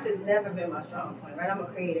not, math has never been my strong point, right? I'm a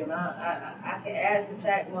creative. I can add,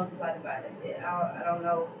 subtract, multiply, divide. That's it. I don't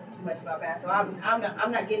know too much about math. So I'm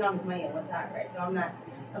not getting all this money at one time, right? So I'm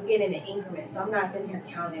getting an increment. So I'm not sitting here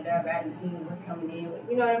counting it up. I haven't seen what's coming in.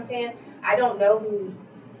 You know what I'm saying? I don't know who's,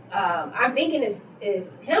 I'm thinking is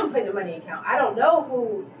him putting the money in account. I don't know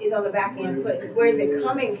who is on the back end where is it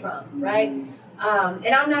coming from, right? And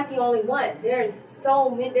I'm not the only one. There's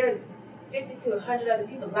 50 to 100 other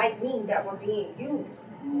people like me that were being used.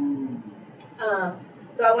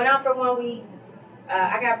 So I went out for 1 week.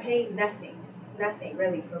 I got paid nothing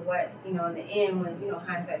really for what, in the end when,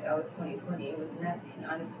 hindsight's always 20/20, it was nothing,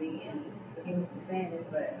 honestly, and forgive me for saying this,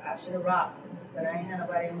 but I should have rocked, but I ain't had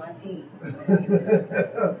nobody in my team.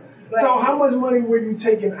 So how much money were you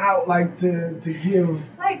taking out, like, to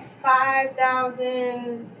give? Like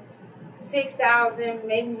 $5,000, $6,000,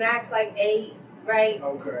 maybe max like $8,000, right?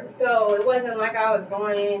 Okay. So it wasn't like I was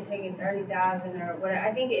going in taking $30,000 or whatever.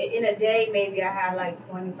 I think in a day maybe I had like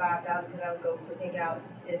 $25,000 because I would go take out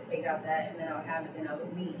this, take out that, and then I would have it. Then I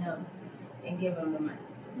would meet him and give him the money.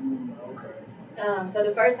 Okay. So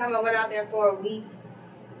the first time I went out there for a week,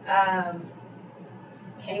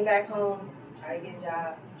 came back home, tried to get a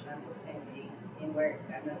job, trying to do the same thing, didn't work,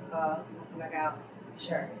 got another call, come back out,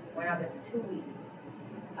 sure. Went out there for 2 weeks.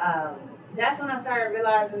 That's when I started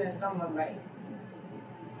realizing that something wasn't right.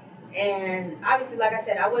 And obviously, like I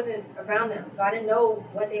said, I wasn't around them, so I didn't know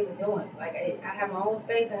what they was doing. Like, I had my own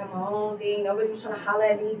space, I had my own thing. Nobody was trying to holler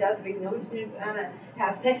at me. That's big. Nobody was trying to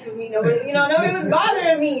have sex with me. Nobody was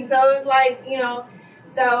bothering me. So it's like,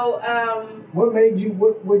 So. What made you?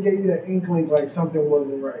 What gave you that inkling like something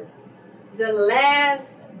wasn't right? The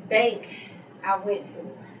last bank I went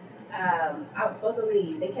to, I was supposed to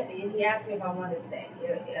leave. He asked me if I wanted to stay.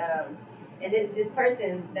 And this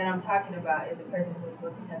person that I'm talking about is a person who was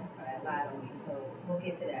supposed to testify and lied on me. So we'll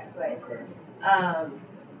get to that. But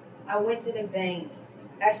I went to the bank.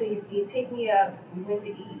 Actually, he picked me up. We went to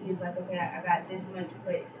eat. He's like, okay, I got this much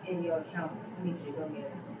put in your account. I need you to go get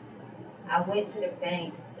it. I went to the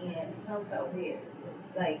bank and something felt weird.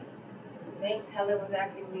 Like, the bank teller was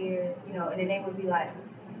acting weird, and then they would be like,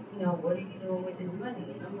 what are you doing with this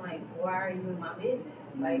money? And I'm like, why are you in my business?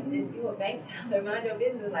 Like, you a bank teller, mind your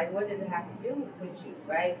business. Like, what does it have to do with you,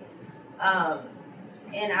 right?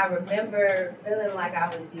 And I remember feeling like I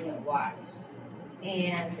was being watched.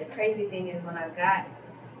 And the crazy thing is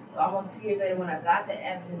almost 2 years later, when I got the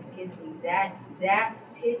evidence against me, that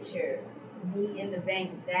picture, me in the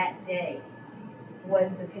bank that day,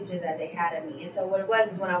 was the picture that they had of me. And so what it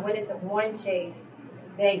was is when I went into One Chase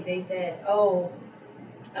Bank, they said,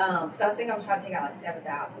 because I think I was trying to take out like $7,000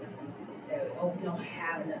 or something. They said, we don't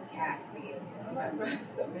have enough cash to give. I'm like, bro,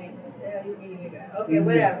 so man, what the hell you mean? Okay,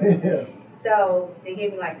 whatever. Yeah. So they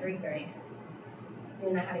gave me like $3,000.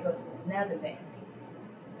 Then I had to go to another bank,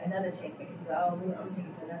 another Chase bank. So I'm taking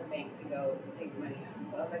you to another bank to go take the money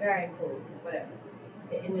out. So I was like, all right, cool, whatever.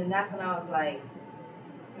 And then that's when I was like,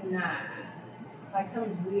 nah, like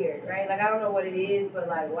something's weird, right? Like I don't know what it is, but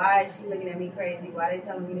like why is she looking at me crazy? Why they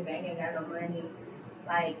telling me the bank ain't got no money?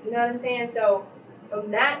 Like, you know what I'm saying? So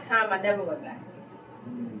from that time, I never went back.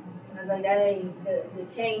 I was like, that ain't the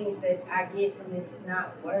change that I get from this is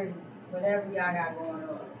not worth whatever y'all got going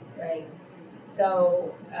on, right?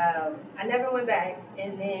 So I never went back,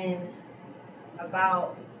 and then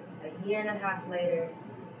about a year and a half later,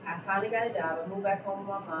 I finally got a job. I moved back home with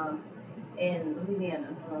my mom in Louisiana.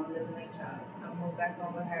 My mom lived in Lake Charles. I moved back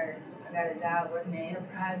home with her. I got a job working at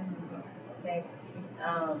Enterprise Boulevard, okay?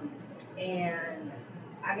 And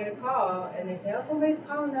I get a call, and they say, somebody's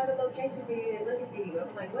calling another location for you. They're looking for you.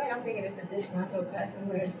 I'm like, wait, I'm thinking it's a disgruntled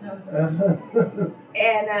customer or something.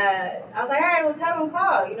 And I was like, all right, well, tell them to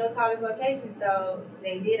call, call this location. So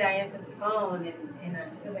they did. I answered the phone, and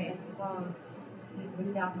as soon as I answered the phone, he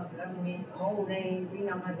read out my government, whole name, read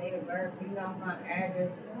out my date of birth, read out my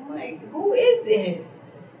address. I'm like, who is this?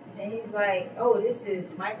 And he's like, this is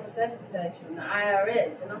Michael such and such from the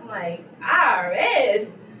IRS. And I'm like,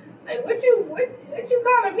 IRS? Like, what you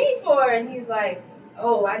calling me for? And he's like,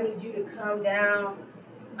 I need you to come down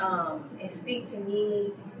and speak to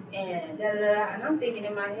me and da-da-da. And I'm thinking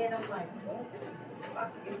in my head, I'm like, what the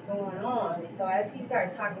fuck is going on? And so as he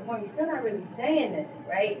starts talking more, he's still not really saying nothing,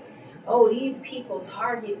 right? These people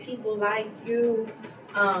target people like you.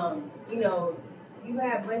 You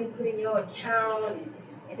have money put in your account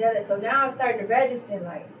and da-da. So now I'm starting to register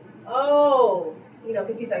like,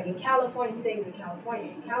 because he's like in California. He said he was in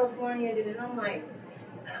California. And I'm like,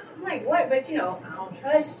 what? But I don't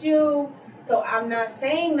trust you. So I'm not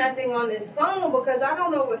saying nothing on this phone because I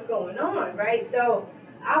don't know what's going on, right? So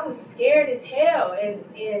I was scared as hell,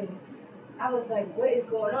 and I was like, what is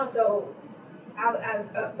going on? So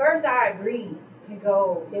at first I agreed to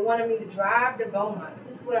go. They wanted me to drive to Beaumont.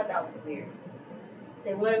 This is what I thought was weird.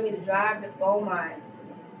 They wanted me to drive to Beaumont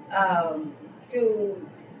to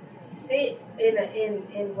sit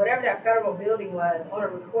in whatever that federal building was on a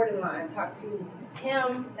recording line, talk to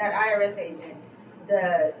him, that IRS agent,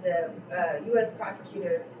 the U.S.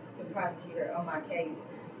 prosecutor, the prosecutor on my case,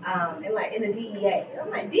 and like in the DEA. I'm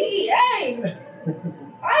like, DEA?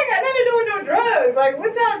 I ain't got nothing to do with no drugs. Like,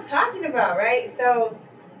 what y'all talking about, right? So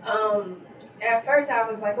at first I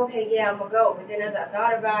was like, okay, yeah, I'm gonna go. But then as I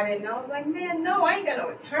thought about it, and I was like, man, no, I ain't got no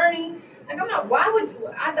attorney. Like, I'm not.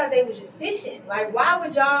 I thought they was just fishing. Like, why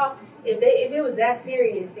would y'all? If it was that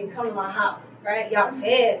serious, then come to my house, right? Y'all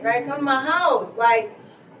feds, right? Come to my house. Like,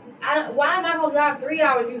 why am I going to drive 3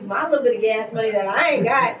 hours, use my little bit of gas money that I ain't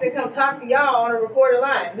got to come talk to y'all on a recorded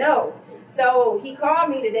line? No. So he called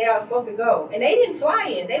me the day I was supposed to go. And they didn't fly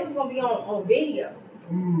in. They was going to be on video.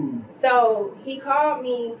 So he called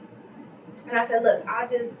me, and I said, look, I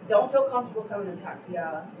just don't feel comfortable coming and talk to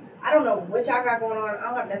y'all. I don't know what y'all got going on. I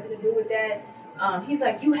don't have nothing to do with that. He's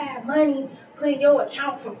like, you have money put in your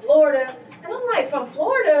account from Florida. And I'm like, from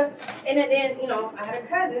Florida? And then I had a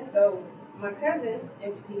cousin. So my cousin, he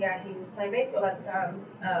was playing baseball at the time.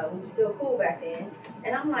 We were still cool back then.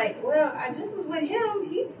 And I'm like, well, I just was with him.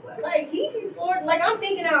 He from Florida. Like, I'm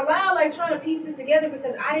thinking out loud, like trying to piece this together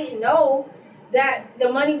because I didn't know that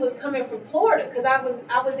the money was coming from Florida because I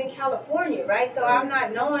was in California, right? So I'm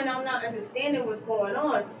not understanding what's going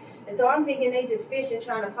on. And so I'm thinking they just fishing,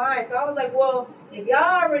 trying to find. So I was like, well, if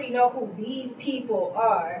y'all already know who these people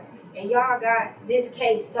are and y'all got this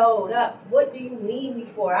case sold up, what do you need me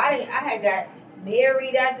for? I had got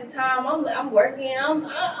married at the time. I'm working.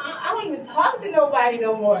 I don't even talk to nobody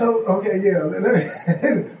no more. So okay, yeah.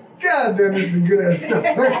 God damn, this is good ass stuff.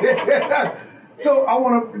 So I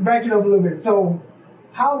want to back it up a little bit. So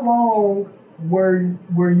how long were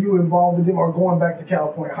you involved with them or going back to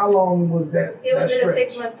California? How long was that? It was in a stretch?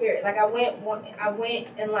 6 month period. Like I went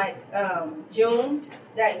in like June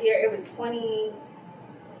that year. It was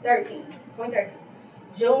 2013.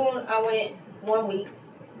 June I went 1 week,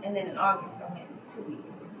 and then in August I went 2 weeks.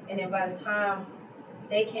 And then by the time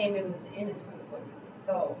they came, it was the end of 2014.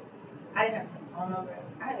 So I didn't have some phone number.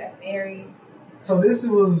 I got married. So this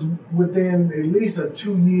was within at least a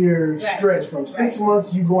 2-year stretch. From 6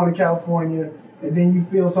 months you going to California, and then you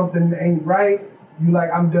feel something ain't right. You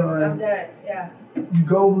like, I'm done. Yeah. You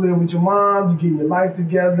go live with your mom. You get your life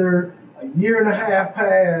together. A year and a half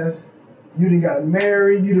passed. You done got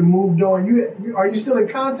married. You done moved on. Are you still in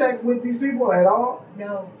contact with these people at all?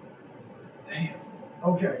 No. Damn.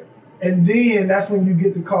 Okay. And then that's when you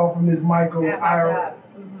get the call from this Michael. At my job.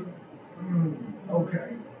 Okay.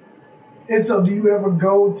 And so do you ever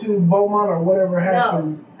go to Beaumont or whatever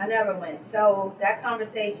happens? No, I never went. So that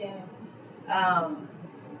conversation,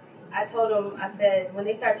 I told them, I said, when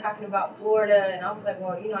they started talking about Florida, and I was like,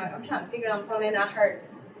 well, I'm trying to figure it out on the phone, and I heard,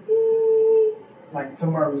 like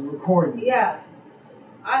somebody was recording. Yeah.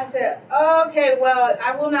 I said, okay, well,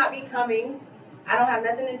 I will not be coming. I don't have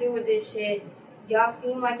nothing to do with this shit. Y'all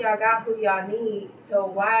seem like y'all got who y'all need, so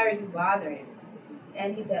why are you bothering?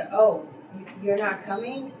 And he said, oh, you're not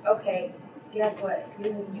coming? Okay, guess what?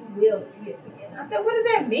 You will see us again. I said, what does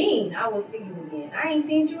that mean? I will see you again. I ain't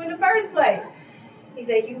seen you in the first place. He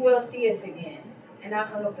said, you will see us again. And I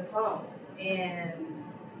hung up the phone. And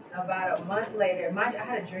about a month later, I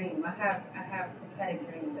had a dream. I have prophetic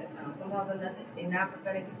dreams at times. Sometimes they're not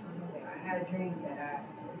prophetic. Sometimes I had a dream that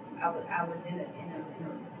I was in a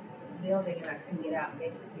building and I couldn't get out.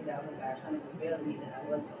 Basically, that was God trying to reveal to me that I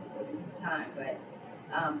was going to lose some time, but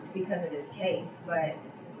because of this case. But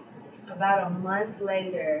about a month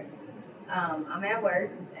later, I'm at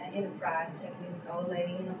work at Enterprise, checking this old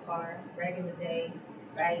lady in a car, regular day,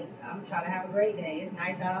 right? I'm trying to have a great day. It's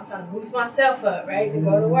nice out. I'm trying to boost myself up, right, to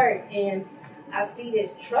go to work. And I see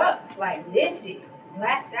this truck, like, lifted,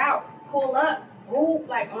 blacked out, pull up, move,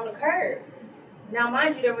 like, on the curb. Now,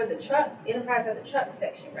 mind you, there was a truck. Enterprise has a truck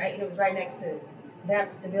section, right? And it was right next to the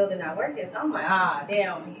building I worked in. So I'm like,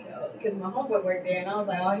 damn, because my homeboy worked there. And I was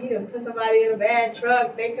like, oh, he done put somebody in a bad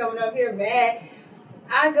truck. They coming up here mad.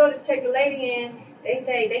 I go to check the lady in.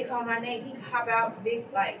 They call my name. He hop out, big,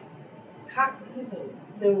 like, he's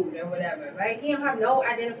a dude or whatever, right? He don't have no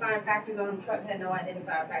identifying factors on him. Truck had no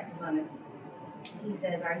identifying factors on it. He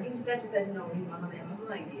says, are you such and such? You know, he's my name. I'm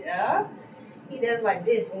like, yeah. He does like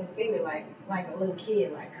this with his finger, like a little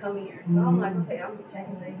kid, like, come here. So I'm like, okay, I'm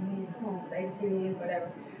checking lady in. Come on, lady, get in, whatever.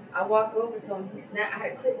 I walk over to him. I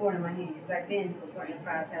had a clipboard in my hand. Because back then, before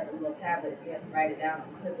Enterprise had the little tablets, you had to write it down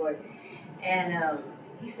on the clipboard. And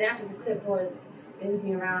he snatches the clipboard, spins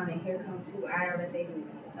me around, and here come two IRS agents,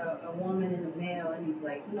 a woman and a male. And he's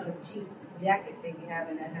like, the cheap jackets they be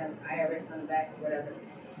having that have IRS on the back or whatever.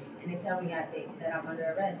 And they tell me that I'm under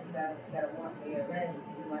arrest. You got a warrant for your arrest.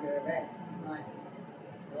 I'm under arrest. I'm like,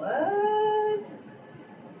 what?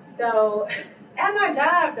 So, at my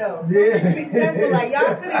job though, disrespectful. Like,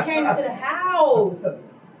 y'all could have came to the house.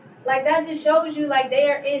 Like, that just shows you, like,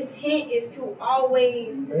 their intent is to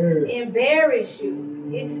always embarrass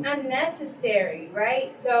you. It's unnecessary,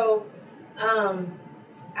 right? So, I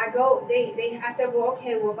said, well,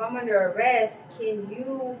 okay, well, if I'm under arrest, can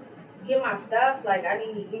you get my stuff? Like, I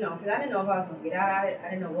need, because I didn't know if I was going to get out. I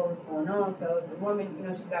didn't know what was going on. So the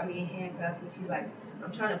woman, she's got me in handcuffs, and she's like,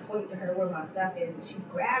 I'm trying to point to her where my stuff is, and she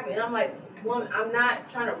grabbed it. And I'm like, woman, I'm not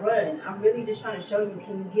trying to run. I'm really just trying to show you,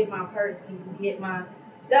 can you get my purse? Can you get my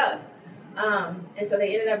stuff? And so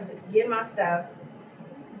they ended up getting my stuff.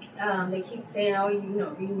 They keep saying, oh,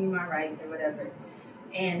 read me my rights or whatever.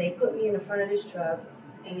 And they put me in the front of this truck.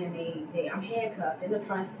 And I'm handcuffed in the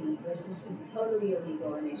front seat, which is totally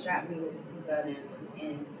illegal. And they strapped me with a seatbelt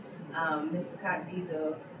and Mr. Cock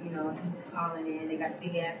Diesel, he's calling in. They got a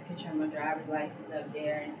big ass picture of my driver's license up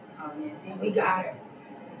there, and he's calling in saying, "We got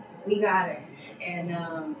her."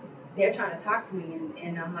 And they're trying to talk to me,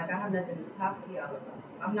 and I'm like, I have nothing to talk to y'all about.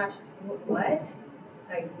 I'm not. What?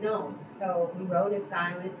 Like, no. So we rode in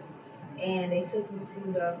silence, and they took me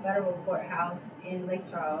to the federal courthouse in Lake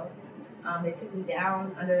Charles. They took me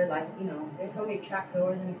down under, there's so many trap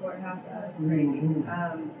doors in the courthouse. That's crazy.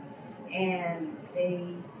 And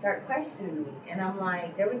they start questioning me. And I'm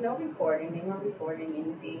like, there was no recording. They weren't recording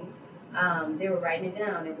anything. They were writing it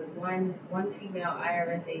down. It was one female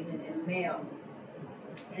IRS agent and a male.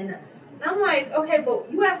 And I'm like, okay,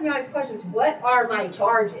 but you asked me all these questions. What are my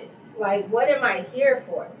charges? Like, what am I here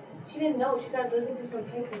for? She didn't know. She started looking through some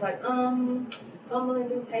papers, like, fumbling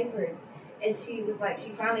through papers. And she was like,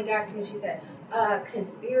 she finally got to me and she said,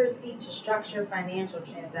 conspiracy to structure financial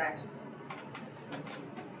transactions.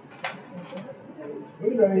 What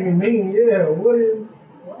does that even mean? Yeah, what is...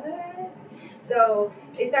 What? So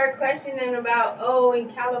they start questioning about, oh, in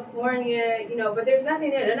California, but there's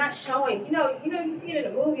nothing there. They're not showing, you see it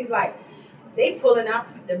in the movies, like, they pulling out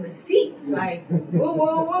the receipts, like, woo,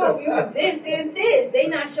 woo, woo, you was this. They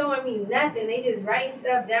not showing me nothing. They just writing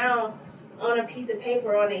stuff down on a piece of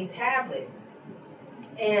paper on a tablet.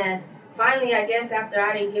 And finally, I guess after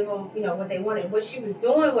I didn't give them, what they wanted, what she was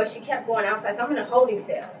doing was she kept going outside. So I'm in a holding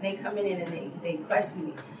cell, and they coming in and they question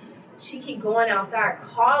me. She keep going outside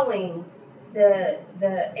calling the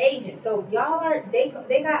agent. So they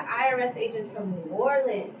got IRS agents from New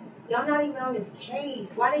Orleans. Y'all not even on this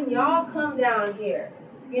case. Why didn't y'all come down here?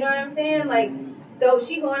 You know what I'm saying? Like, so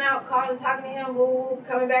she going out, calling, talking to him, woo,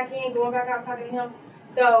 coming back in, going back out, talking to him.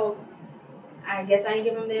 So I guess I didn't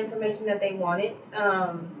give them the information that they wanted.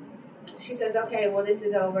 She says, okay, well, this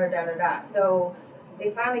is over, da-da-da. So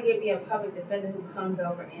they finally give me a public defender who comes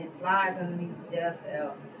over and slides underneath the jail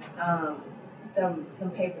cell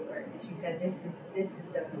some paperwork. And she said, this is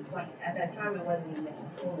the complaint. At that time, it wasn't even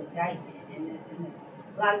a full indictment. And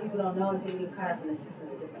a lot of people don't know until you get caught up in the system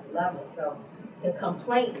at different levels. So the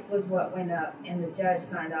complaint was what went up, and the judge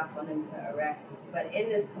signed off on them to arrest me. But in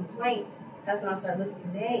this complaint, that's when I started looking for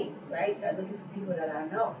names, right? Started looking for people that I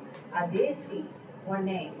know. I did see one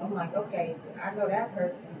name. I'm like, okay, I know that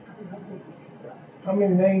person. I don't know who these people are. How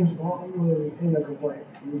many names was in the complaint?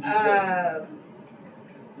 Would you say?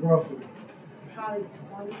 Roughly. Probably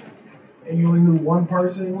 20. And you only knew one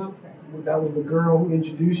person? One person. That was the girl who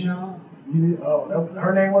introduced you? No.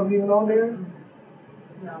 Her name wasn't even on there?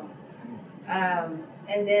 No.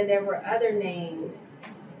 And then there were other names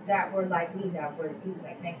that were like me that were used,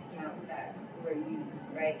 like bank accounts that were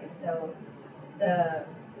used, right? And so the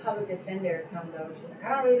public defender comes over. She's like,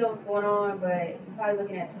 I don't really know what's going on, but you're probably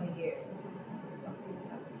looking at 20 years.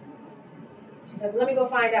 She's like, let me go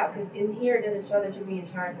find out, because in here it doesn't show that you're being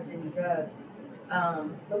charged with any drugs.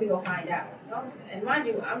 Let me go find out. So and mind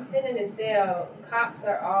you, I'm sitting in the cell. Cops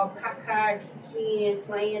are all cockeyed, kikiing,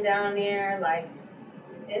 playing down there, like,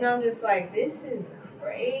 and I'm just like, this is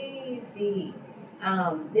crazy.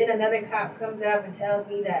 Then another cop comes up and tells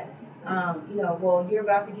me that, well, you're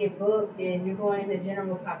about to get booked and you're going in the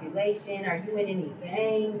general population. Are you in any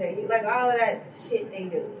gangs? Are you, like, all of that shit they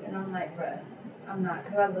do. And I'm like, bruh, I'm not.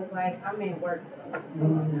 Do I look like I'm in work?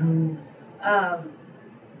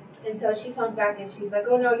 And so she comes back and she's like,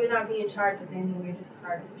 oh, no, you're not being charged with anything. You're just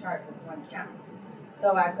charged with one count.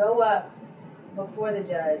 So I go up before the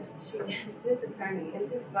judge. This attorney,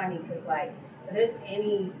 it's just funny because, like, if there's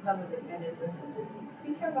any public defenders listening, just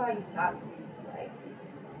be careful how you talk to me. Like,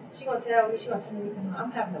 she gonna tell me,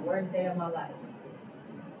 I'm having the worst day of my life.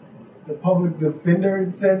 The public defender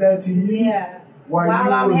said that to you? Yeah.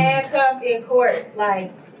 While I'm handcuffed in court.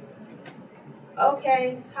 Like,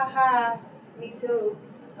 okay, haha, me too.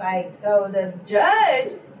 Like, so the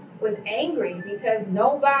judge was angry because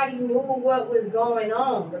nobody knew what was going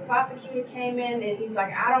on. The prosecutor came in and he's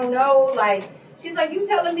like, I don't know. Like, she's like, you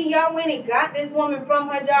telling me y'all went and got this woman from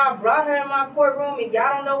her job, brought her in my courtroom, and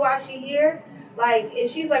y'all don't know why she here? Like, and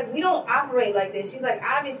she's like, we don't operate like this. She's like,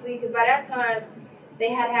 obviously, because by that time they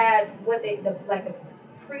had what the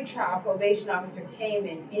pretrial probation officer came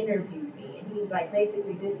and interviewed me, and he's like,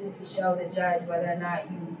 basically, this is to show the judge whether or not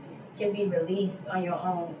you can be released on your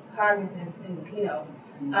own cognizance, and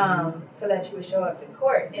so that you would show up to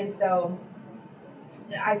court. And so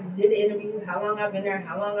I did the interview, how long I've been there,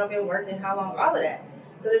 how long I've been working, how long, all of that.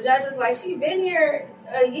 So the judge was like, she's been here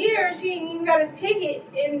a year, she ain't even got a ticket,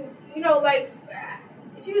 and like,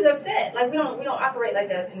 she was upset. Like, we don't operate like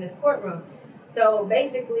that in this courtroom. So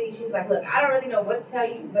basically, she was like, look, I don't really know what to tell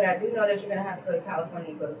you, but I do know that you're going to have to go to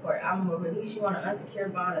California and go to court. I'm going to release you on an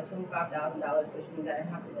unsecured bond of $25,000, which means I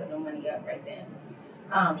didn't have to put no money up right then.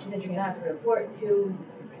 She said you're going to have to report to,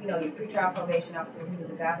 your pretrial probation officer, who was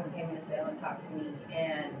a guy who came in the cell and talked to me,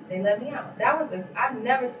 and they let me out. I've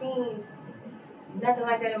never seen nothing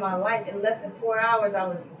like that in my life. In less than 4 hours,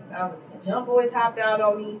 the jump boys hopped out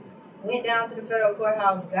on me, went down to the federal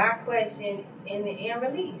courthouse, got questioned, and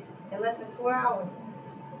released. In less than 4 hours.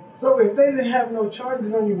 So if they didn't have no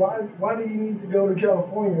charges on you, why do you need to go to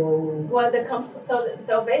California? Well,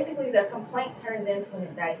 so basically the complaint turns into an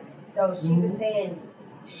indictment. So she was saying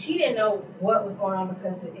she didn't know what was going on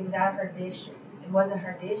because it was out of her district. It wasn't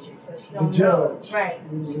her district, so she don't know. Judge. Right.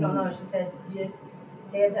 She don't know. She said just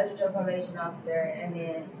stay in touch with your probation officer, and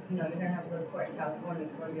then you're gonna have to go to court in California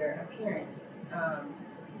for your appearance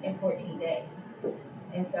in 14 days.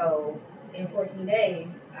 And so in 14 days,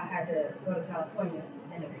 I had to go to California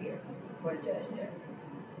and appear before the judge there.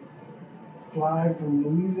 Fly from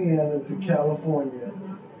Louisiana to California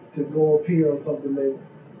to go appear on something that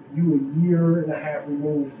you a year and a half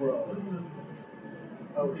removed from.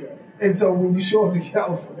 Okay. And so when you show up to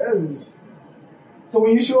California,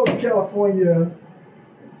 when you show up to California,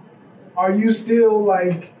 are you still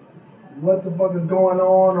like, what the fuck is going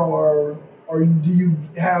on, or do you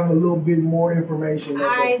have a little bit more information?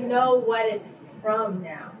 I know what it's from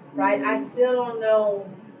now, right? I still don't know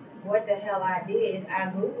what the hell I did. I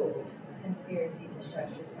Googled conspiracy to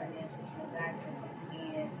structure financial transactions,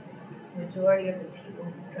 and majority of the people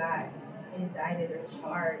who got indicted or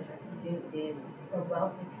charged or convicted were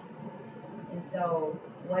wealthy people. And so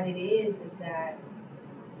what it is that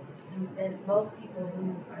and most people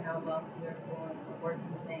who are now wealthy or affluent or working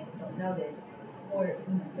with things don't know this, or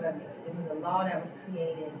drug dealers. It was a law that was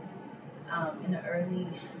created in the early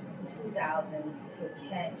 2000s to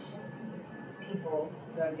catch people,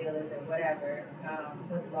 drug dealers or whatever,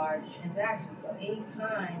 with large transactions. So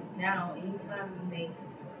anytime we make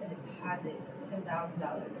a deposit of $10,000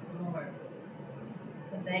 or more,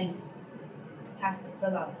 the bank has to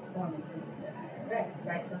fill out this form and send it to the IRS,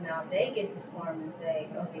 right? So now they get this form and say,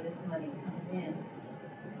 okay, this money's coming in.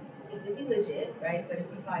 It could be legit, right? But if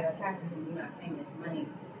you file your taxes and you're not paying this money,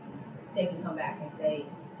 they can come back and say,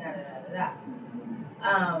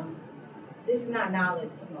 this is not knowledge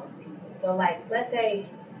to most people. So, like, let's say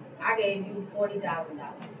I gave you $40,000,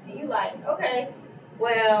 and you like, okay,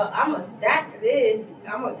 well, I'm gonna stack this.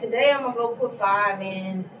 Today I'm gonna go put 5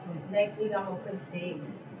 in. Next week I'm gonna put 6.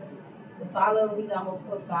 The following week I'm gonna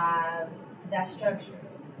put 5. That's structure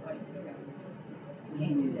according to the government. You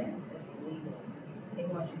can't do that. That's illegal. They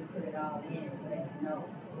want you to put it all in so they can know.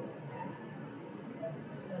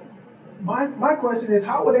 So, my question is,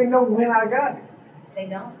 how would they know when I got it? They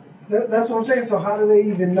don't. That's what I'm saying. So how do they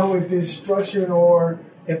even know if it's structured or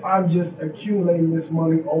if I'm just accumulating this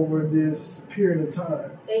money over this period of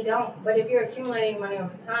time? They don't. But if you're accumulating money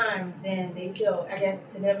over time, then they still, I guess,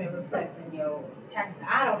 to them it reflects in your taxes.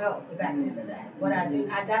 I don't know the back end of that. What I do,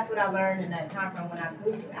 that's what I learned in that time frame when I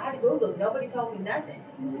Googled. I had to Google it. Nobody told me nothing.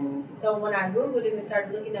 So when I Googled it and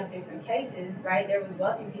started looking up different cases, right, there was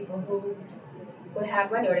wealthy people who would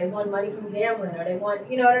have money, or they won money from gambling, or they won,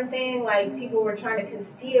 you know what I'm saying? Like, people were trying to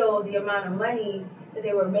conceal the amount of money that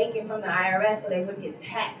they were making from the IRS so they wouldn't get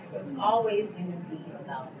taxed. So it's always going to be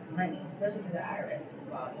about money, especially because the IRS is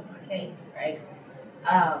involved in my case, right?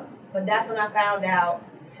 But that's when I found out,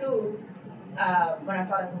 too, when I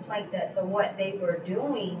saw the complaint, that so what they were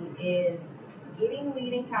doing is getting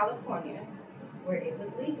weed in California where it was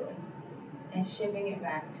legal and shipping it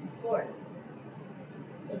back to Florida.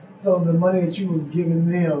 So the money that you was giving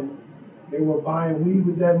them, they were buying weed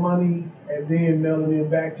with that money and then mailing it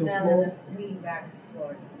back to Florida? Mailing the weed back to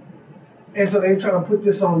Florida. And so they trying to put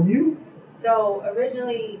this on you? So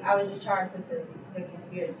originally I was just charged with the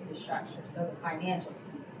conspiracy to structure, so the financial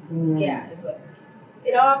piece. Yeah, is what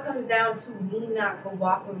it all comes down to, me not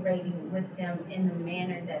cooperating with them in the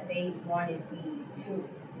manner that they wanted me to.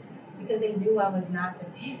 Because they knew I was not the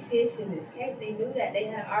big fish in this case. They knew that they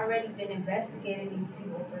had already been investigating these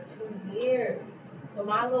people for 2 years. So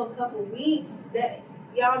my little couple weeks, that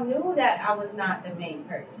y'all knew that I was not the main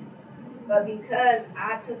person. But because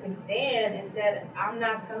I took a stand and said, I'm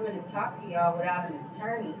not coming to talk to y'all without an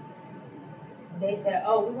attorney, they said,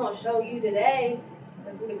 oh, we're going to show you today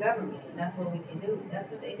because we're the government. And that's what we can do. That's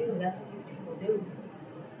what they do. That's what these people do.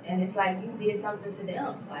 And it's like you did something to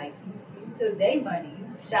them. Like, you took their money. You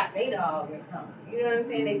shot their dog or something. You know what I'm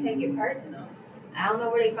saying? They take it personal. I don't know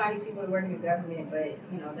where they find these people that work in the government, but,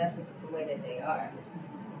 that's just the way that they are.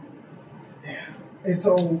 And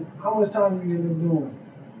so, how much time did you end up doing?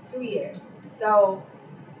 2 years. So,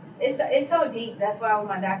 it's so deep. That's why when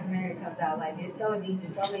my documentary comes out, like, it's so deep.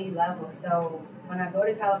 It's so many levels. So, when I go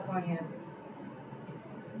to California,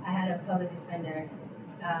 I had a public defender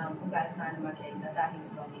who got assigned to my case. I thought he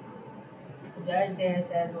was going to be cool. The judge there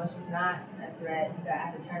says, well, she's not a threat. I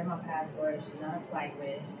had to turn in my passport. She's not a flight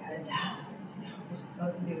risk. She got a job. She knows what she's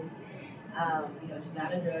supposed to do. She's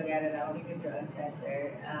not a drug addict. I don't need a drug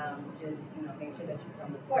tester. Just, make sure that you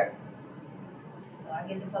come to court. So I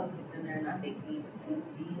get the public defender, and I think he's going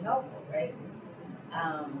to be helpful, right?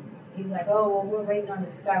 He's like, oh, well, we're waiting on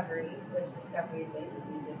discovery, which discovery is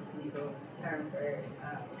basically just a legal term for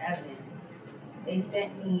evidence. They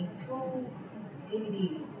sent me 2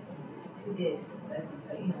 DVDs. 2 discs, that's,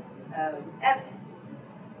 evidence.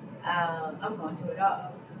 I'm going through it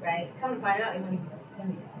all, right? Come to find out, they weren't even send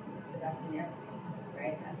me that because I seen everything,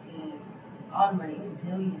 right? I seen all the money. It was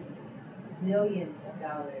millions of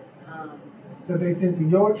dollars. That they sent to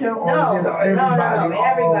your account, or no,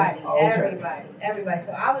 everybody? No, Okay. everybody.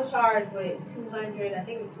 So I was charged with 200. I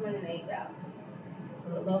think it was 208,000.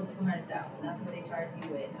 A little 200,000. That's what they charged me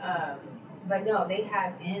with. But no, they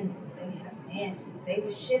have Benzes. They have mansions. They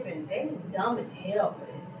were shipping. They was dumb as hell for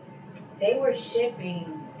this. They were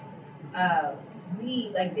shipping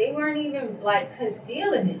weed. Like they weren't even like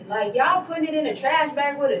concealing it. Like y'all putting it in a trash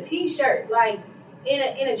bag with a T-shirt. Like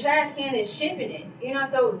in a trash can and shipping it. You know,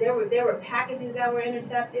 so there were packages that were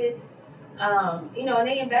intercepted. You know, and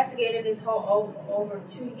they investigated this whole over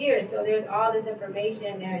 2 years. So there's all this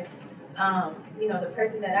information. There's you know, the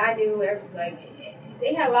person that I knew,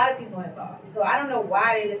 they had a lot of people involved. So I don't know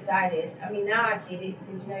why they decided. I mean, now I get it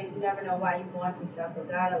because you know you never know why you're going through stuff. But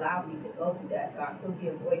God allowed me to go through that, so I could be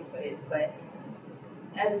a voice for this. But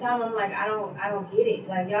at the time, I'm like, I don't get it.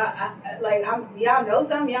 Like y'all know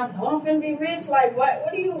something. Y'all know I'm finna be rich. Like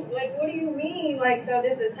what do you mean? Like so,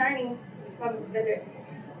 this attorney, this public defender,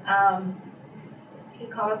 he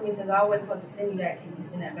calls me and says, "Oh, I wasn't supposed to send you that. Can you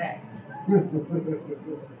send that back?"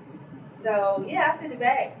 So yeah, I sent it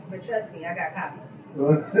back, but trust me, I got copies.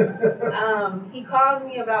 He calls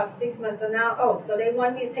me about 6 months. So now, so they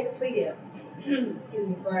wanted me to take a plea deal. Excuse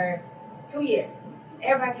me, for 2 years.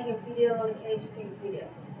 Everybody taking a plea deal on the case. You take a plea deal.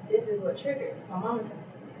 This is what triggered my mama said,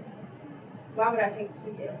 "Why would I take a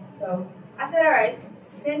plea deal?" So I said, "All right,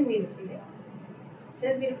 send me the plea deal."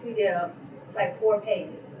 Sends me the plea deal. It's like 4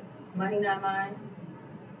 pages. Money not mine.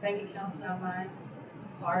 Bank accounts not mine.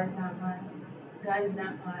 Cars not mine. Guns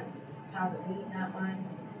not mine. Pounds of weed not mine.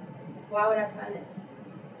 Why would I sign this?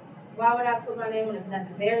 Why would I put my name on this? And at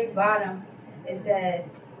the very bottom, it said,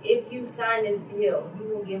 if you sign this deal, you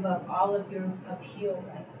will give up all of your appeal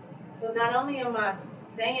rights. So not only am I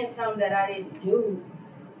saying something that I didn't do,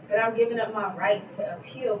 but I'm giving up my right to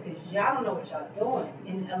appeal because y'all don't know what y'all doing.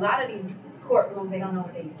 And a lot of these courtrooms, they don't know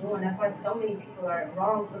what they're doing. That's why so many people are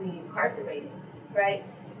wrongfully incarcerated, right?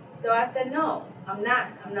 So I said, no, I'm not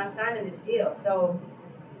signing this deal. So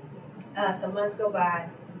some months go by.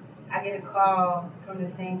 I get a call from the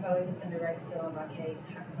same public defender right still on my case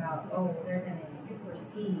talking about, they're going to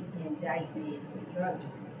supersede the indictment with drug charges.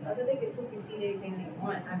 I said, they can supersede anything they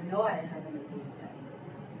want. I know I didn't have anything to do with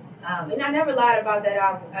that. And I never lied about that.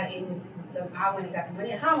 I went and got the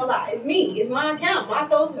money. How am I lie? It's me. It's my account, my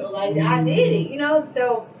social. Like, I did it, you know?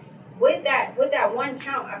 So with that one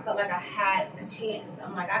count, I felt like I had a chance.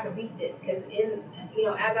 I'm like, I could beat this. Because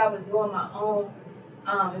as I was doing my own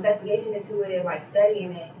investigation into it and like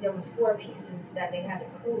studying it, there was 4 pieces that they had to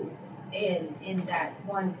prove in that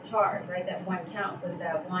one charge, right? That one count was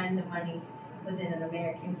that one, the money was in an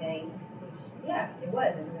American bank, which it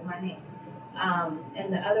was in my name.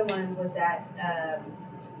 And the other one was that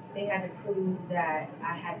they had to prove that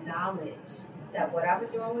I had knowledge that what I was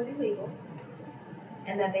doing was illegal,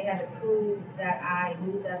 and that they had to prove that I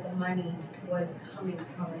knew that the money was coming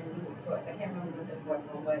from an illegal source. I can't remember what the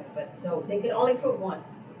 4th one was, but so they could only prove one.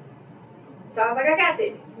 So I was like, I got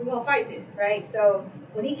this. We're going to fight this, right? So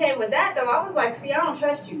when he came with that, though, I was like, see, I don't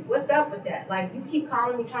trust you. What's up with that? Like, you keep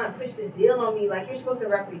calling me, trying to push this deal on me, like you're supposed to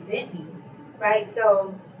represent me, right?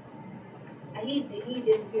 So he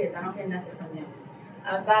disappears. I don't hear nothing from him.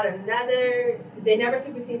 They never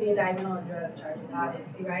superseded the indictment on drug charges,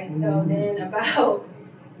 obviously, right? Mm-hmm. So then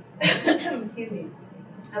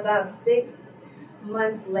about 6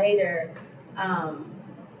 months later,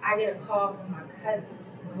 I get a call from my cousin,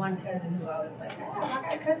 the one cousin who I was like, I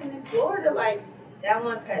got a cousin in Florida. Like, that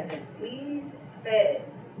one cousin, these feds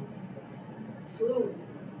flew,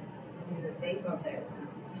 he was a baseball player at the time,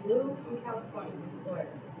 flew from California to Florida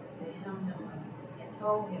to hem him up and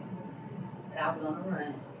told him that I was on the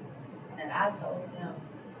run, and I told him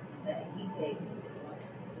that he gave me this money.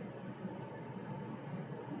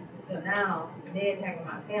 So now they're attacking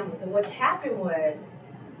my family. So what happened was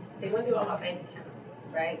they went through all my bank accounts,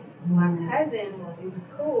 right? My cousin, when we was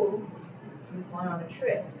cool, we were going on a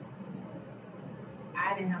trip.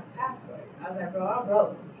 I didn't have a passport. I was like, bro, I'm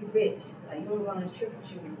broke. You rich. Like, you want to go on a trip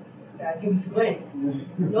with you? You gotta give me some money.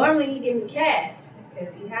 Normally he give me cash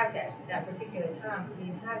because he had cash at that particular time. He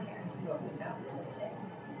didn't have cash. Check.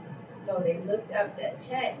 So they looked up that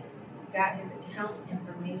check, got his account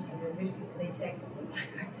information. The rich people, they checks don't look like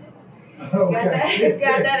our checks.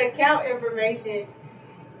 Got that account information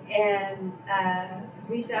and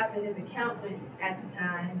reached out to his accountant at the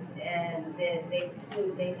time, and then they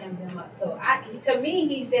pinned him up. So to me,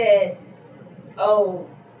 he said,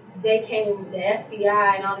 they came, the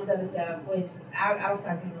FBI and all this other stuff, which I don't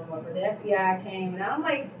talk to him no more, but the FBI came, and I'm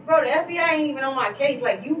like, bro, the FBI ain't even on my case.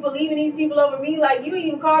 Like, you believe in these people over me? Like, you didn't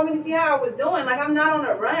even call me to see how I was doing. Like, I'm not on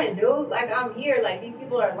a run, dude. Like, I'm here. Like, these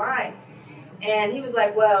people are lying. And he was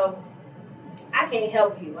like, well, I can't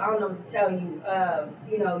help you. I don't know what to tell you.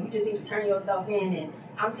 You know, you just need to turn yourself in, and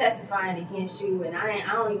I'm testifying against you, and I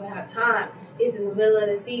don't even have time. It's in the middle of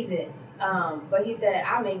the season. But he said,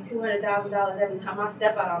 I make $200,000 every time I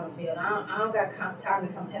step out on the field. I don't got time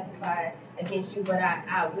to come testify against you, but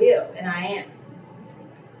I will, and I am.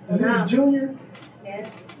 So this is Junior? Yeah.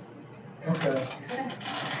 Okay.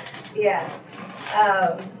 Yeah.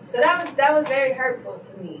 So that was very hurtful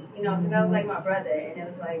to me, you know, because that was like my brother, and it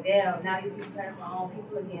was like, damn, now these people turn my own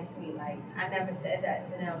people against me. Like, I never said that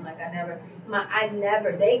to them. Like,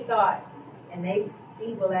 they thought, and they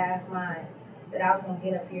feeble ass mind, that I was going to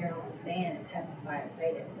get up here on the stand and testify and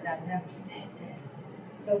say that, but I never said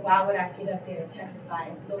that. So why would I get up there and testify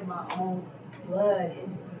and put my own blood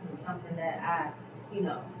into something that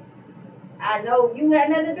I know you had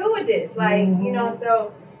nothing to do with this. Like, you know,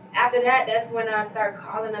 so after that, that's when I started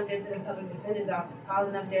calling up there to the public defender's office,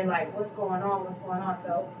 calling up there like, what's going on?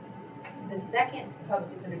 So the second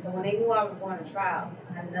public defender, so when they knew I was going to trial,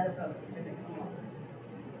 I had another public defender come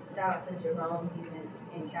on. Shout out to Jerome,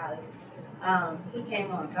 he's in Cali. He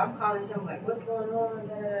came on, so I'm calling him like, what's going on?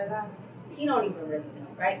 Da, da, da, da. He don't even really know,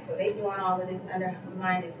 right? So they doing all of this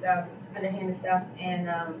underhanded stuff, and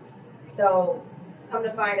so come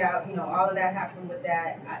to find out, you know, all of that happened with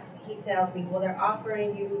that. He tells me, well, they're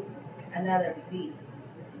offering you another plea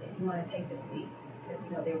if you want to take the plea, because,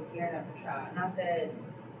 you know, they were gearing up for trial. And I said,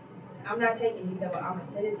 I'm not taking it. He said, well, I'm going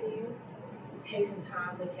to send it to you. Take some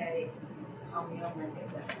time, look at it, call me over and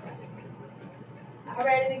get that. I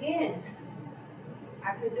read it again.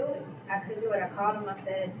 I couldn't do it. I called him. I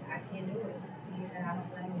said, I can't do it. He said, I don't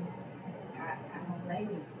blame you. I don't blame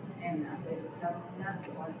you. And I said, just tell him I'm not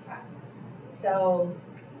going to try. So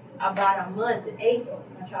about a month in April,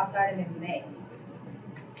 my trial started in May.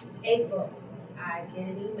 April, I get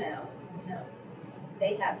an email from him.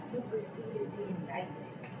 They have superseded the indictment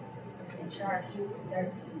and charged you with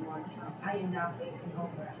 13 more counts. I am now facing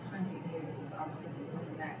over 100 years of armed sentence on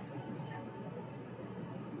the max for each count.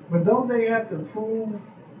 But don't they have to prove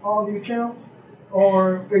all these counts?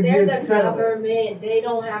 Or is there's it a federal? government. They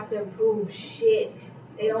don't have to prove shit.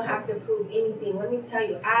 They don't have to prove anything. Let me tell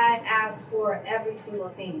you, I asked for every single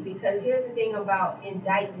thing, because here's the thing about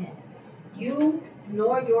indictments. You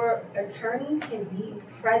nor your attorney can be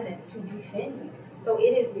present to defend you. So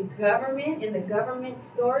it is the government and the government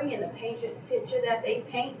story and the picture that they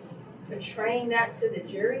paint, portraying that to the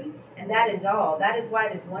jury, and that is all. That is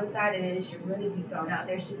why this one-sided and it should really be thrown out.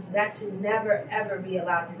 That should never, ever be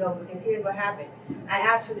allowed to go, because here's what happened. I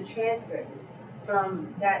asked for the transcripts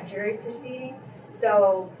from that jury proceeding.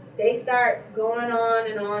 So they start going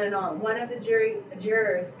on and on and on. One of the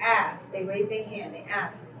jurors asked, they raised their hand, they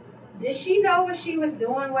asked, did she know what she was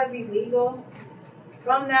doing was illegal?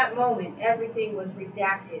 From that moment, everything was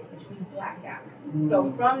redacted, which means blacked out.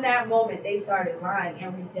 So from that moment, they started lying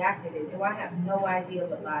and redacted it. So I have no idea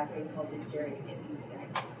what lies they told this jury to get these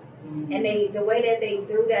indictments. And the way that they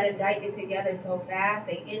threw that indictment together so fast,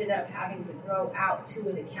 they ended up having to throw out 2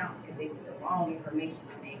 of the counts because they put the wrong information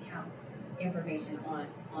on the account. Information on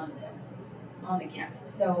the count.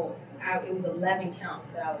 So it was 11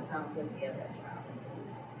 counts that I was found guilty of that trial.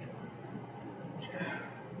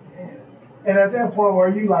 And at that point, were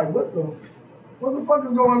you like, what the fuck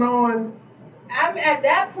is going on? At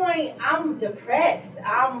that point, I'm depressed.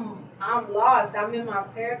 I'm lost. I'm in my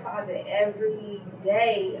prayer closet every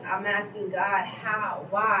day. I'm asking God, how,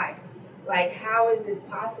 why? Like, how is this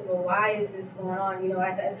possible? Why is this going on? You know,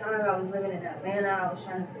 at that time, I was living in Atlanta. I was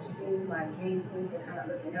trying to pursue my dreams. Things were kind of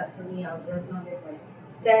looking up for me. I was working on different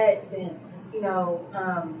sets and, you know,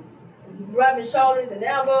 rubbing shoulders and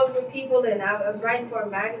elbows with people. And I was writing for a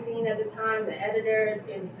magazine at the time. The editor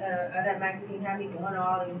of that magazine had me going to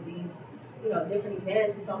all these, you know, different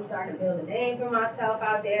events. And so I'm starting to build a name for myself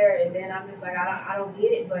out there. And then I'm just like, I don't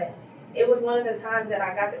get it. But it was one of the times that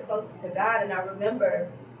I got the closest to God. And I remember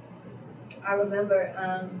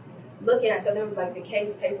looking at, so there was like the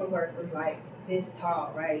case paperwork was like this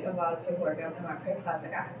tall, right? Of all the paperwork. I'm in my prayer closet.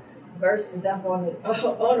 I got verses up on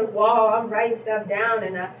the wall. I'm writing stuff down,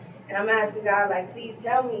 and I'm asking God, like, please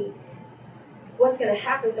tell me what's gonna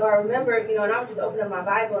happen. So I remember, you know, and I was just opening up my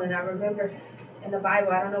Bible, and I remember in the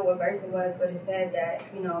Bible, I don't know what verse it was, but it said that,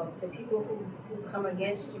 you know, the people who come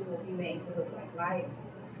against you will be made to look like liars,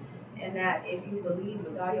 and that if you believe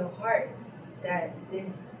with all your heart that this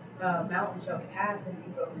mountain shall pass and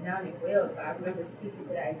be broken down, it will. So I remember speaking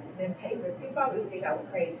to that in papers. People probably would think I was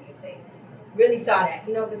crazy if they really saw that,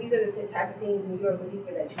 but these are the type of things when you're a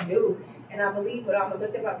believer that you do. And I believe, but I looked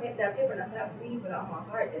at that paper and I said, I believe with all my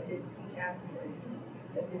heart that this will be cast into the sea,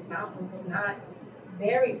 that this mountain will not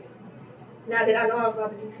bury me. Now, did I know I was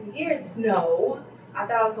about to do 2 years? No. I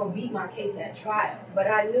thought I was going to beat my case at trial. But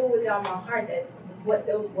I knew with all my heart that what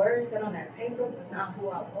those words said on that paper was not who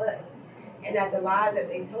I was. And that the lies that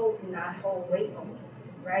they told could not hold weight on me,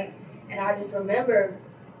 right? And I just remember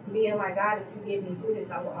being like, God, if you get me through this,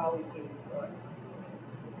 I will always give you glory.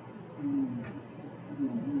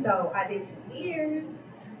 Mm-hmm. So I did 2 years,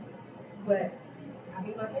 but I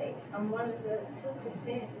beat my case. I'm one of the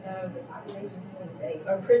 2% of the population here today,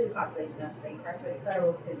 or prison population, I should say, incarcerated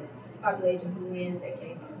federal prison population who wins their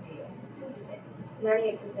case on appeal. 2%.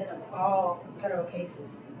 98% of all federal cases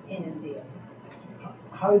end in appeal.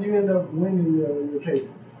 How did you end up winning your case?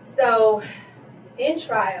 So, in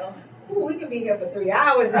trial, we could be here for 3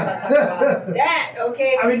 hours if I talk about that,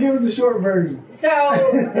 okay? I mean, give us the short version. So,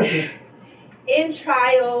 in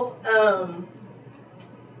trial,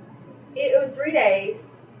 it was 3 days.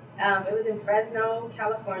 It was in Fresno,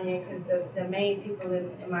 California, because the main people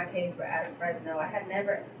in my case were out of Fresno. I had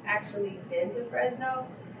never actually been to Fresno.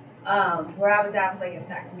 Where I was at was like in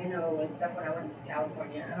Sacramento and stuff when I went to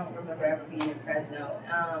California. I don't remember ever being in Fresno.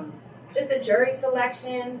 Just the jury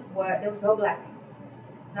selection, there was no black people.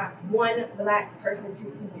 Not one black person to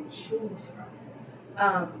even choose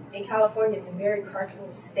from. In California, it's a very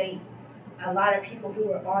carceral state. A lot of people who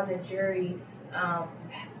were on the jury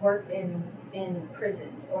worked in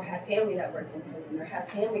prisons or had family that worked in prison or had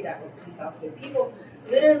family that were police officers. People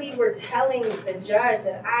literally were telling the judge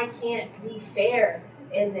that I can't be fair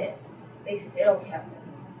in this. They still kept them.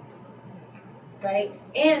 Right?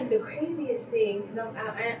 And the craziest thing, because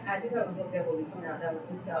I do have a book that will be coming out that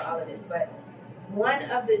will detail all of this, but one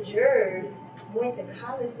of the jurors went to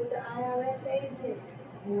college with the IRS agent.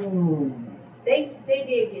 They did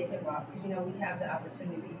get him off because we have the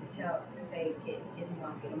opportunity to say get him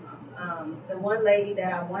off. The one lady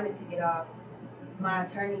that I wanted to get off, my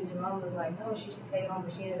attorney Jerome was like, no, she should stay on,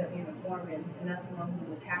 but she ended up being a foreman, and that's the one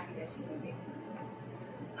who was happy that she didn't get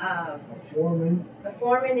a foreman. The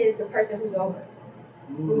foreman is the person who's over.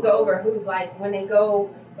 Who's like when they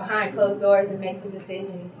go behind closed doors and make the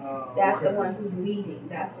decisions. That's the one who's leading.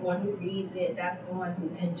 That's the one who reads it. That's the one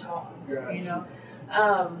who's in charge. Gotcha.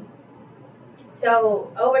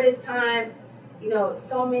 So over this time,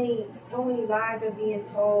 so many lies are being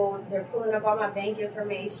told. They're pulling up all my bank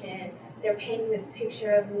information. They're painting this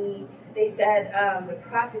picture of me. They said the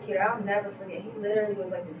prosecutor, I'll never forget, he literally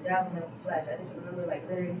was like the devil in the flesh. I just remember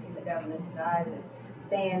literally seeing the devil in his eyes and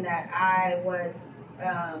saying that I was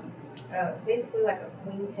basically like a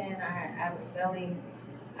queen pin. I was selling,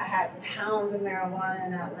 I had pounds of marijuana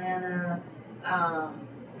in Atlanta.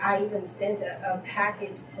 I even sent a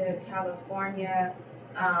package to California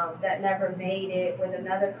that never made it with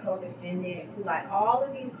another co-defendant who lied. All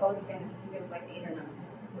of these co-defendants, I think there was like 8 or 9,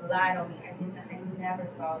 lied on me. I never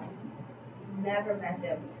saw them. Never met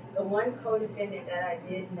them. The one co-defendant that I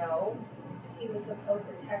did know, he was supposed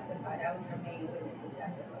to testify. That was her main witness to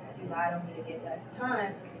testify. He lied on me to get less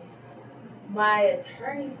time. My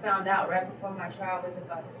attorneys found out right before my trial was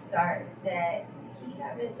about to start that he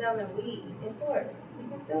had been selling weed in Florida. He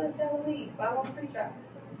was still selling weed while on pre-trial.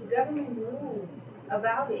 The government knew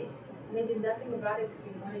about it, and they did nothing about it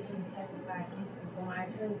because they wanted him to testify against me. So my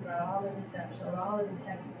attorney brought all of this up, showed all of the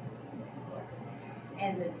text messages in court.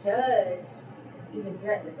 And the judge even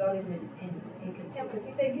threatened to throw him in contempt because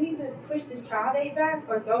he said, you need to push this trial date back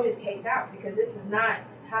or throw this case out because this is not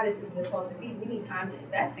how this is supposed to be. We need time to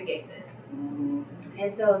investigate this. Mm-hmm.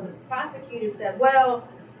 And so the prosecutor said, well,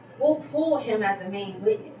 we'll pull him as the main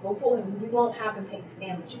witness. We'll pull him. We won't have him take the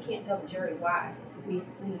stand, but you can't tell the jury why we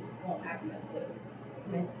won't have him as a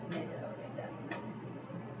witness. And they said, okay, that's fine.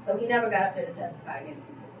 So he never got up there to testify against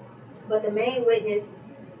me. But the main witness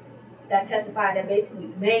that testified, that basically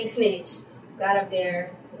the main snitch, got up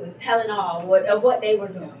there, was telling all of what they were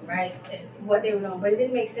doing, right? What they were doing. But it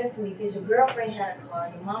didn't make sense to me because your girlfriend had a car,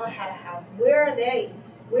 your mama had a house. Where are they?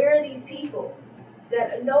 Where are these people?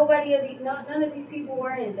 That none of these people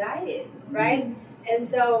were indicted, right? Mm-hmm. And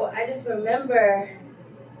so I just remember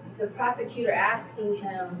the prosecutor asking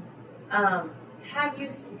him,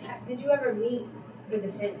 did you ever meet the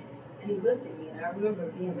defendant? And he looked at me, and I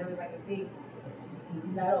remember there was like a big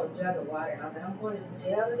metal jug of water, and I was like, I'm going to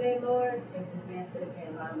jail today, Lord, if this man sit up here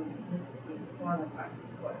and lie me, because this is getting slung across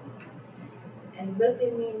this court. And he looked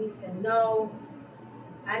at me and he said, no,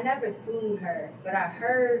 I never seen her, but I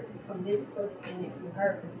heard from this co-defendant who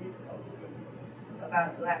heard from this co-defendant.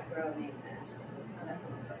 about a black girl named Ashley. Oh, that's my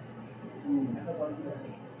first name. I go on the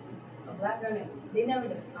name. A black girl named. They never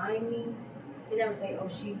define me. They never say, oh,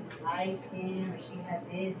 she was light skinned, or she had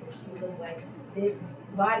this, or she looked like this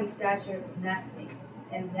body stature, nothing.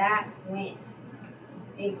 And that went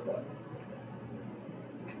in court.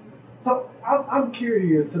 So I'm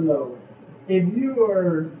curious to know, if you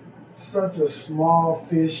are such a small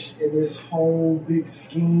fish in this whole big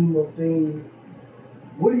scheme of things,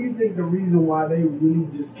 what do you think the reason why they really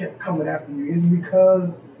just kept coming after you? Is it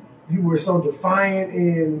because you were so defiant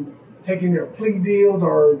in taking their plea deals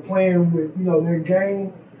or playing with, their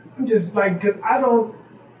game? I'm just like, because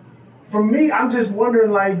for me, I'm just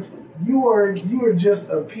wondering, like, you are just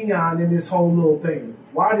a peon in this whole little thing.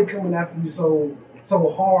 Why are they coming after you so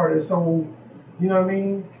hard and so, you know what I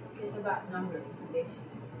mean? It's about numbers, convictions.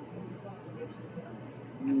 We just want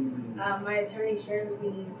convictions. My attorney shared with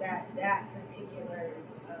me that particular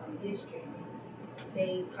district,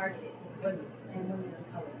 they targeted women and women of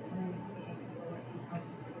color. Women became lower income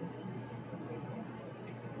because it's easy to convict them.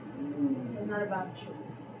 So it's not about the truth.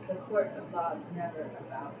 The court of law is never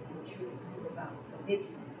about the truth. It's about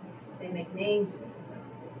convictions. They make names for themselves.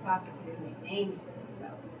 Prosecutors make names for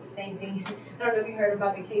themselves. It's the same thing. I don't know if you heard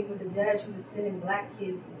about the case with the judge who was sending black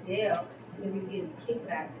kids to jail because he was getting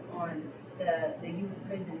kickbacks on the youth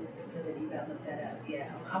prison facility. You gotta look that up.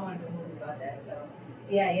 Yeah, I wanted to move about that. So,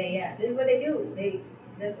 yeah. This is what they do.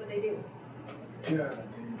 That's what they do. Yeah.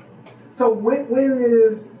 So when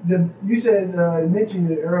is you said, mentioned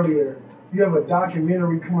it earlier, you have a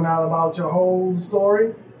documentary coming out about your whole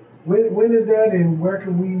story. When is that, and where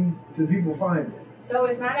can the people find it? So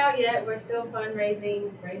it's not out yet. We're still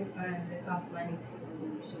fundraising, raising funds. It costs money to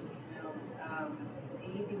shoot these films.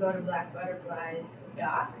 You can go to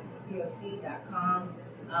blackbutterfliesdoc.com.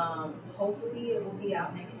 Hopefully it will be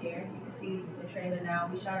out next year. You can see the trailer now.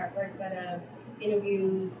 We shot our first set of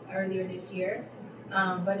interviews earlier this year.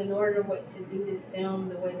 But in order to do this film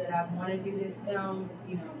the way that I want to do this film,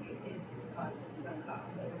 it's going to cost.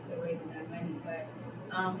 So we're still raising that money. But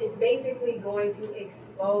it's basically going to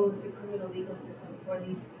expose the criminal legal system for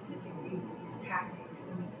these specific reasons, these tactics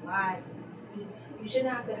and these lies and deceit. You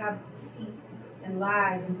shouldn't have to have deceit and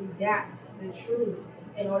lies and redact the truth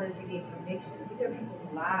in order to get convictions. These are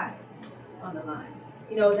people's lives on the line.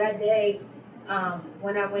 That day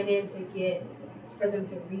when I went in for them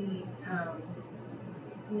to read,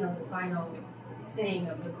 the final saying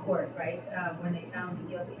of the court, right, when they found me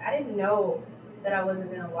guilty, I didn't know that I wasn't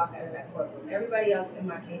going to walk out of that courtroom. Everybody else in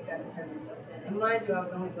my case got to turn themselves in. And mind you, I was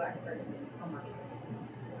the only black person on my case.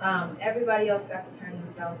 Everybody else got to turn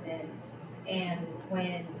themselves in. And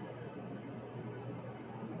when...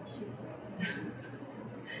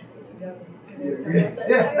 It's the government.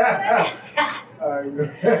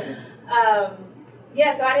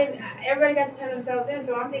 So everybody got to turn themselves in.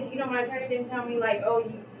 So I'm thinking, my attorney didn't tell me, like, oh,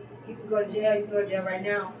 you can go to jail. You can go to jail right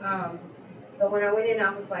now. So when I went in,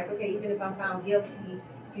 I was like, okay, even if I'm found guilty,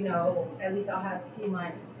 at least I'll have 2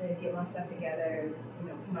 months to get my stuff together,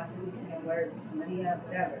 put my 2 weeks in work, put some money up,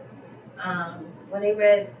 whatever. When they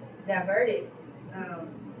read that verdict,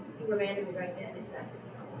 he remanded me right then. It's not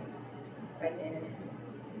right then and there.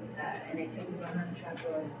 And they took me behind the trap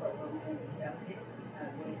door in the courtroom, and that was it. I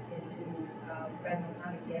went into Fresno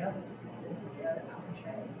County Jail, which is the system jail that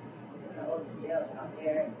Alcatraz. The oldest jails out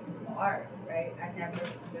there in bars, right? I've never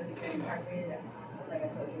really been incarcerated. Like I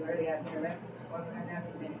told you earlier, I've been arrested before, but I've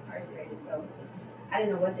never been incarcerated. So I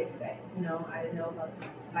didn't know what to expect. I didn't know if I was going to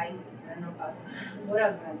fight. I didn't know what I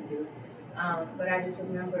was going to do. But I just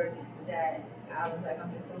remembered that I was like,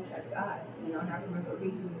 I'm just going to trust God. And I remember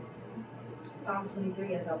reading Psalms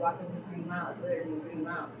 23 as I walked up this Green Mile. It's literally a Green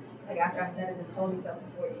Mile. Like after I sat in this holding cell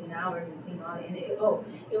for 14 hours and seen all the, and it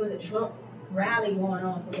was a Trump rally going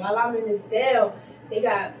on. So while I'm in this cell, they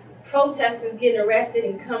got protesters getting arrested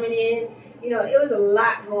and coming in. It was a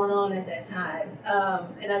lot going on at that time.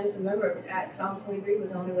 And I just remember at Psalm 23 was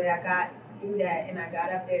the only way I got through that. And I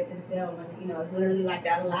got up there to the cell when, it's literally like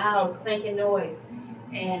that loud clanking noise.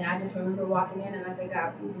 And I just remember walking in and I said,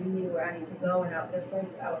 God, please lead me to where I need to go. And there was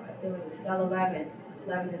a cell 11.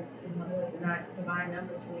 11 is the divine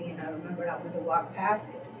numbers for me. And I remember I went to walk past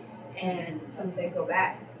it. And someone said, go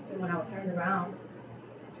back. And when I turned around,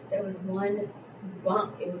 there was one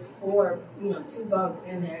bunk. It was 2 bunks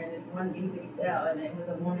in there in this one bitty cell, and it was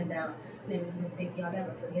a woman down. Her name was Miss Vicky. I'll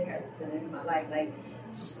never forget her to the end of my life. Like,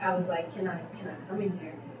 I was like, can I come in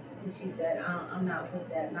here? And she said, I'm not with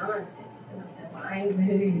that nonsense. And I said, well, I ain't with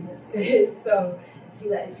it either. So she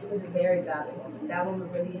was a very godly woman. That woman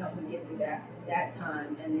really helped me get through that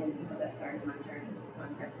time, and then that started my journey, my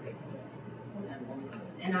incarceration.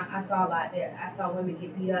 And I saw a lot there. I saw women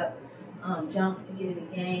get beat up jump to get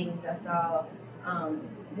into gangs. I saw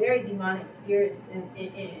very demonic spirits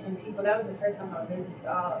in people. That was the first time I really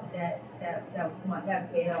saw that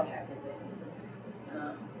veil had been lifted.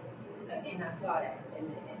 And I saw that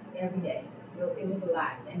every day. It was a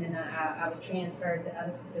lot. And then I was transferred to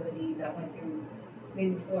other facilities. I went through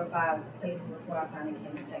maybe 4 or 5 places before I finally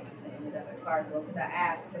came to Texas and ended up at Carswell because I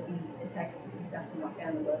asked to be in Texas because that's where my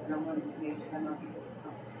family was, and I wanted to make sure that my people could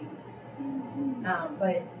come and see me.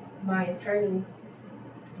 But my attorney,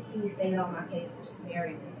 he stayed on my case, which is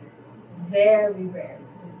very rare, very rare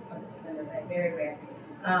because he's a public defender, right? Very rare.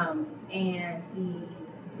 And he.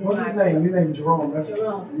 What's his name? His name is Jerome.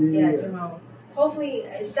 Jerome. Yeah, Jerome. Hopefully,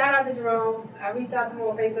 shout out to Jerome. I reached out to him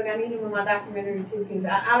on Facebook. I need him in my documentary too because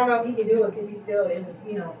I don't know if he can do it because he still is, a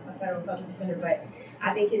federal public defender. But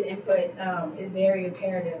I think his input is very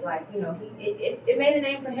imperative. Like, it made a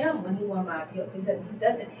name for him when he won my appeal because that just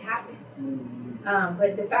doesn't happen.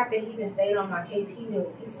 But the fact that he even stayed on my case, he knew,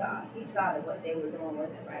 he saw that what they were doing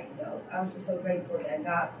wasn't right. So I was just so grateful that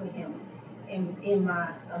God put him in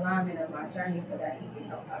my alignment of my journey so that he can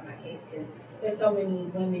help out my case because there's so many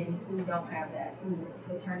women who don't have that, who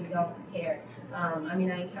the attorney don't care. I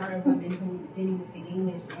encountered women who didn't even speak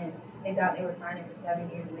English and they thought they were signing for 7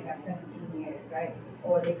 years and they got 17 years, right?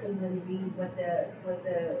 Or they couldn't really read what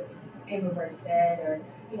the paperwork said, or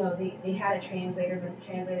they had a translator, but the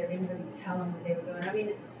translator didn't really tell them what they were doing. I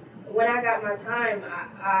mean, when I got my time,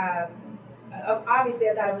 I obviously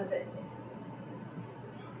I thought it was okay.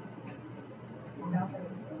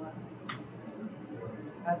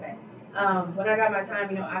 When I got my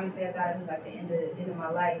time, obviously I thought it was like the end of my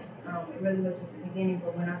life. It really was just the beginning,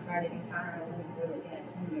 but when I started encountering women who were looking at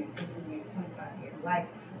 10 years, 15 years, 25 years, like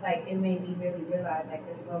it made me really realize like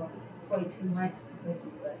this little 42 months, which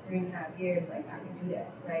is 3.5 years, like I can do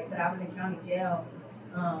that, right? But I was in county jail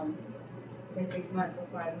for 6 months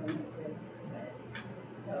before I even went to bed.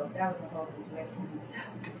 So that was a whole situation in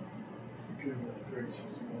itself. Goodness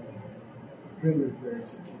gracious, man. Goodness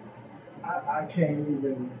gracious. I can't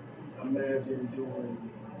even imagine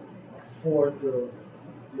doing a fourth of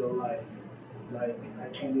your life. Like, I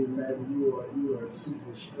can't even imagine you are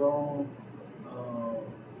super strong.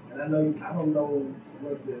 And I don't know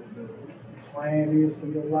what the plan is for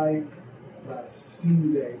your life, but I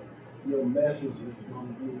see that your message is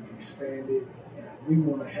going to be expanded, and we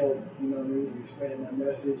want to help, expand that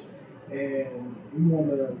message, and we want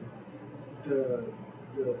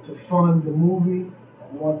to fund the movie.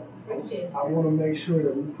 I want to make sure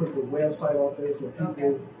that we put the website out there so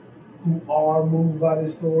people who are moved by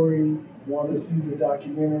this story want to see the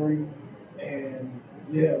documentary. And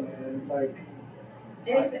yeah, man, like.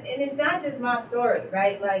 And it's not just my story,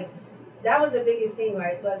 right? Like, that was the biggest thing,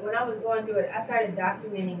 right? Like, when I was going through it, I started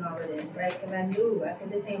documenting all of this, right? Because I said,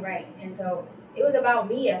 this ain't right. And so it was about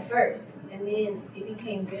me at first, and then it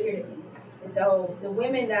became bigger to me. And so the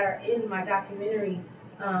women that are in my documentary,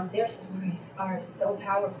 their stories are so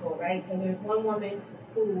powerful, right? So there's one woman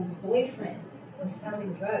whose boyfriend was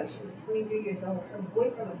selling drugs. She was 23 years old. Her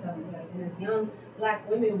boyfriend was selling drugs. And as young black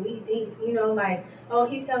women, we think, like, oh,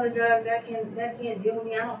 he's selling drugs. That can't deal with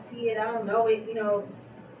me. I don't see it. I don't know it.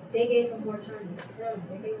 They gave her more time than him.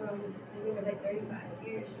 They gave her like 35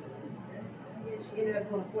 years. She ended up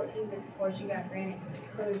doing 14 years before she got granted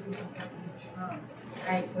clemency for Trump.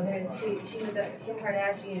 Right? So she was Kim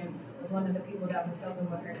Kardashian was one of the people that was helping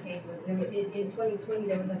with her case. In 2020,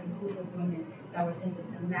 there was like a group of women that were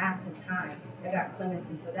sentenced to massive time that got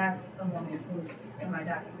clemency. So that's a woman who's in my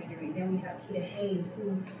documentary. Then we have Keita Haynes,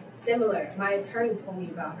 who similar. My attorney told me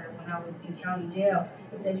about her when I was in county jail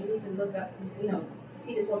and said, you need to look up,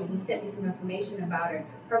 see this woman. He sent me some information about her.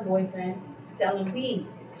 Her boyfriend selling weed.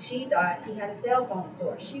 She thought he had a cell phone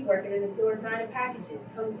store. She working in the store signing packages.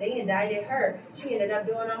 They indicted her. She ended up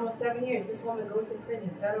doing almost 7 years. This woman goes to prison,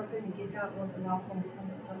 federal prison, gets out, goes to law school, and becomes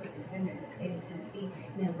a public defender in the state of Tennessee,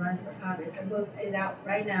 and then runs for Congress. Her book is out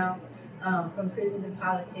right now, From Prison to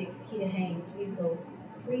Politics. Keita Haynes,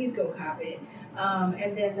 please go cop it.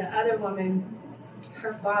 And then the other woman,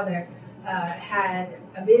 her father had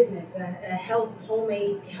a business, a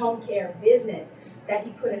homemade home care business that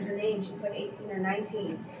he put in her name. She was like 18 or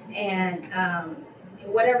 19. And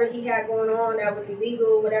whatever he had going on that was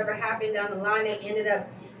illegal, whatever happened down the line, they ended up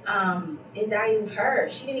indicting her.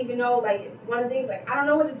 She didn't even know, like, one of the things, like, I don't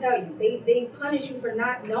know what to tell you. They punish you for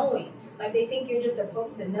not knowing. Like, they think you're just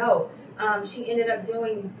supposed to know. She ended up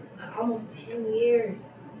doing almost 10 years.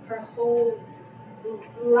 Her whole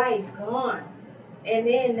life gone. And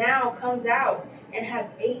then now comes out and has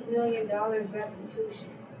 $8 million restitution.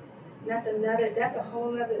 And that's a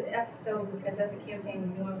whole other episode, because that's a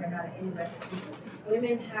campaign we're doing right now to end restitution.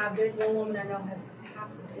 There's one woman I know has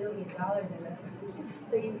 $500 billion in restitution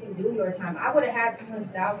so you can do your time. I would have had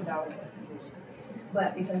 $200,000 restitution,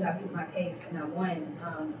 but because I beat my case and I won,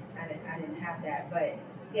 I didn't have that. But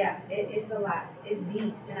yeah, it's a lot. It's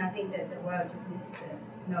deep, and I think that the world just needs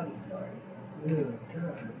to know these stories. Yeah,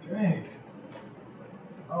 God dang.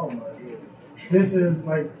 Oh my goodness. This is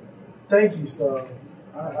like, thank you, Star.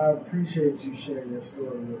 I appreciate you sharing your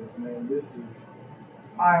story with us, man. This is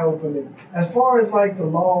eye-opening. As far as like the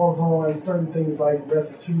laws on certain things like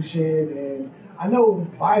restitution, and I know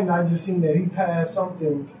Biden, I just seen that he passed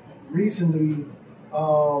something recently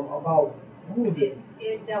about, what was it?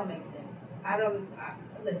 It don't make sense.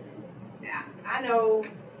 Listen, I know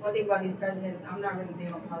one thing about these presidents, I'm not really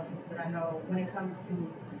big on politics, but I know when it comes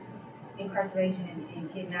to incarceration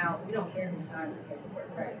and getting out, we don't care who signs the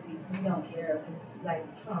paperwork, right? We don't care, because like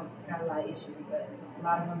Trump got a lot of issues, but a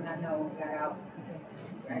lot of women I know got out because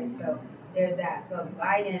of it, right? So there's that. But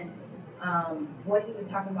Biden, what he was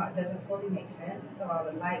talking about doesn't fully make sense, so I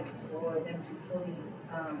would like for them to fully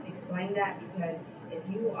explain that, because if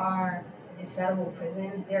you are in federal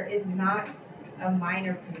prison, there is not a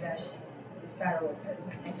minor possession in federal prison.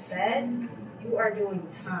 In feds, you are doing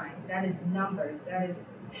time. That is numbers, that is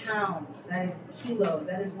pounds, that is kilos,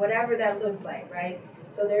 that is whatever that looks like, right?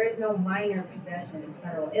 So there is no minor possession in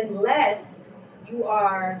federal, unless you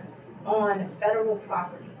are on federal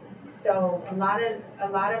property. So a lot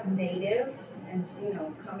of native, and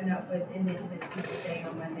coming up with Indigenous People Day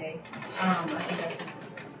on Monday, I think I should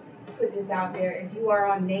put this out there. If you are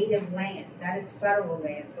on native land, that is federal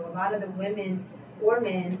land. So a lot of the women or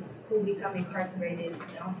men who become incarcerated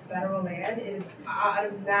on federal land, it is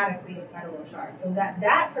automatically a federal charge. So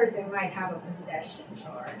that person might have a possession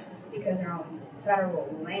charge because they're on federal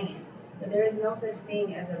land. But there is no such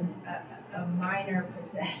thing as a minor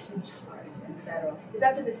possession charge in federal. It's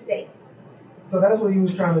up to the states. So that's what he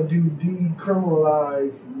was trying to do,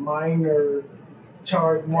 decriminalize minor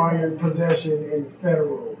possession in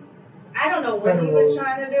federal. I don't know what he was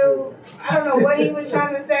trying to do. I don't know what he was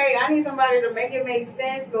trying to say. I need somebody to make it make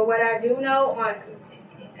sense. But what I do know,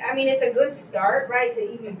 it's a good start, right, to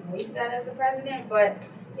even voice that as a president. But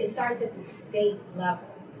it starts at the state level.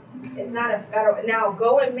 It's not a federal. Now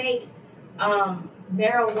go and make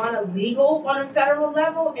marijuana legal on a federal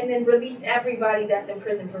level, and then release everybody that's in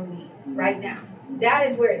prison for weed right now. That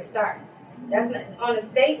is where it starts. That's not, on a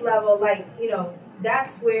state level,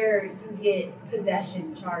 that's where you get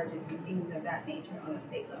possession charges and things of that nature on a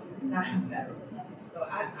state level. It's not a federal level. So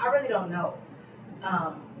I really don't know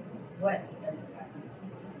what.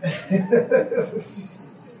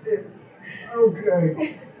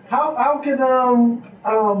 Okay. How can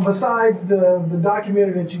besides the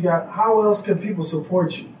documentary that you got, how else can people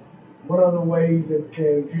support you? What other ways that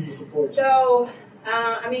can people support you? So,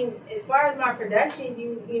 as far as my production,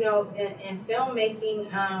 in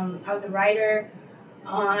filmmaking, I was a writer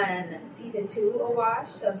on season 2 of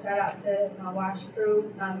WASH. So shout out to my WASH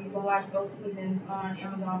crew. You can watch both seasons on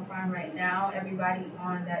Amazon Prime right now. Everybody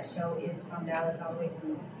on that show is from Dallas, all the way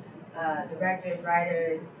through. Directors,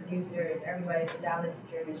 writers, producers, everybody's a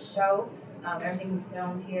Dallas-driven show. Everything was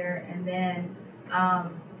filmed here. And then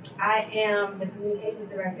I am the communications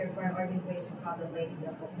director for an organization called the Ladies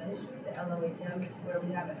of Hope Ministry, the LOHM. It's where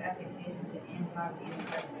we have an epic vision to end poverty and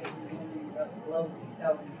incarceration of women and girls globally.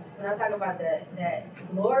 So when I talk about that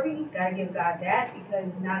glory, gotta give God that,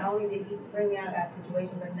 because not only did He bring me out of that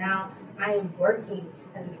situation, but now I am working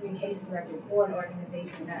as a communications director for an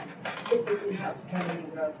organization that specifically helps women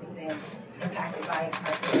and girls who've been impacted by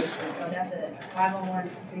incarceration. So that's a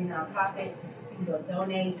 501c3 nonprofit. You can go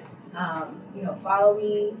donate. Follow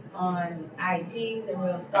me on IG, The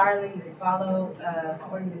Real Starling. You can follow my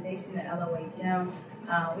organization, the LOHM.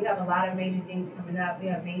 We have a lot of major things coming up. We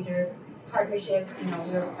have major partnerships.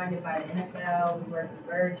 We're funded by the NFL. We work with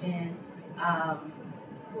Virgin.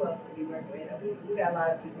 Who else do we work with? We got a lot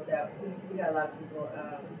of people that we have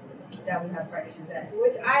partnerships at,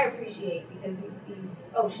 which I appreciate, because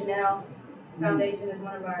these Chanel Foundation is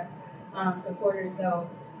one of our supporters. So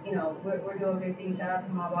we're doing big things. Shout out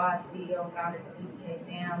to my boss, CEO and founder, Topeka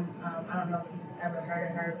Sam. I don't know if you've ever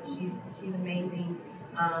heard of her, but she's amazing.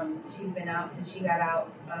 She's been out since she got out.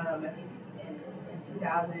 I think in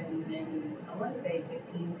 2000 and I want to say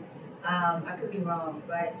 15. I could be wrong,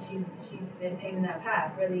 but she's been paving that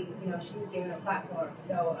path. Really, she's given a platform.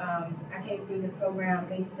 So I came through the program,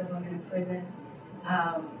 Faces of Women in Prison.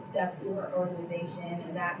 That's through her organization,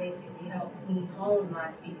 and that basically helped me hone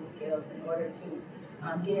my speaking skills in order to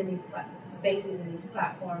get in these spaces and these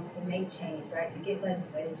platforms to make change, right? To get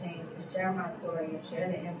legislative change, to share my story and share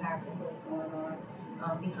the impact of what's going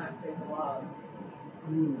on behind prison walls.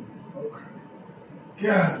 Okay.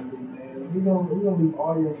 God, man. We're gonna leave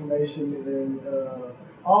all your information and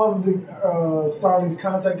all of the Starling's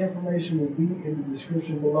contact information will be in the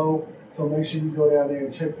description below. So make sure you go down there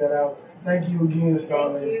and check that out. Thank you again,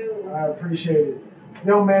 Starling. Thank you. I appreciate it.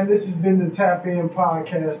 Yo, man, this has been the Tap In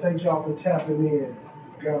Podcast. Thank y'all for tapping in.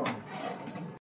 Gone.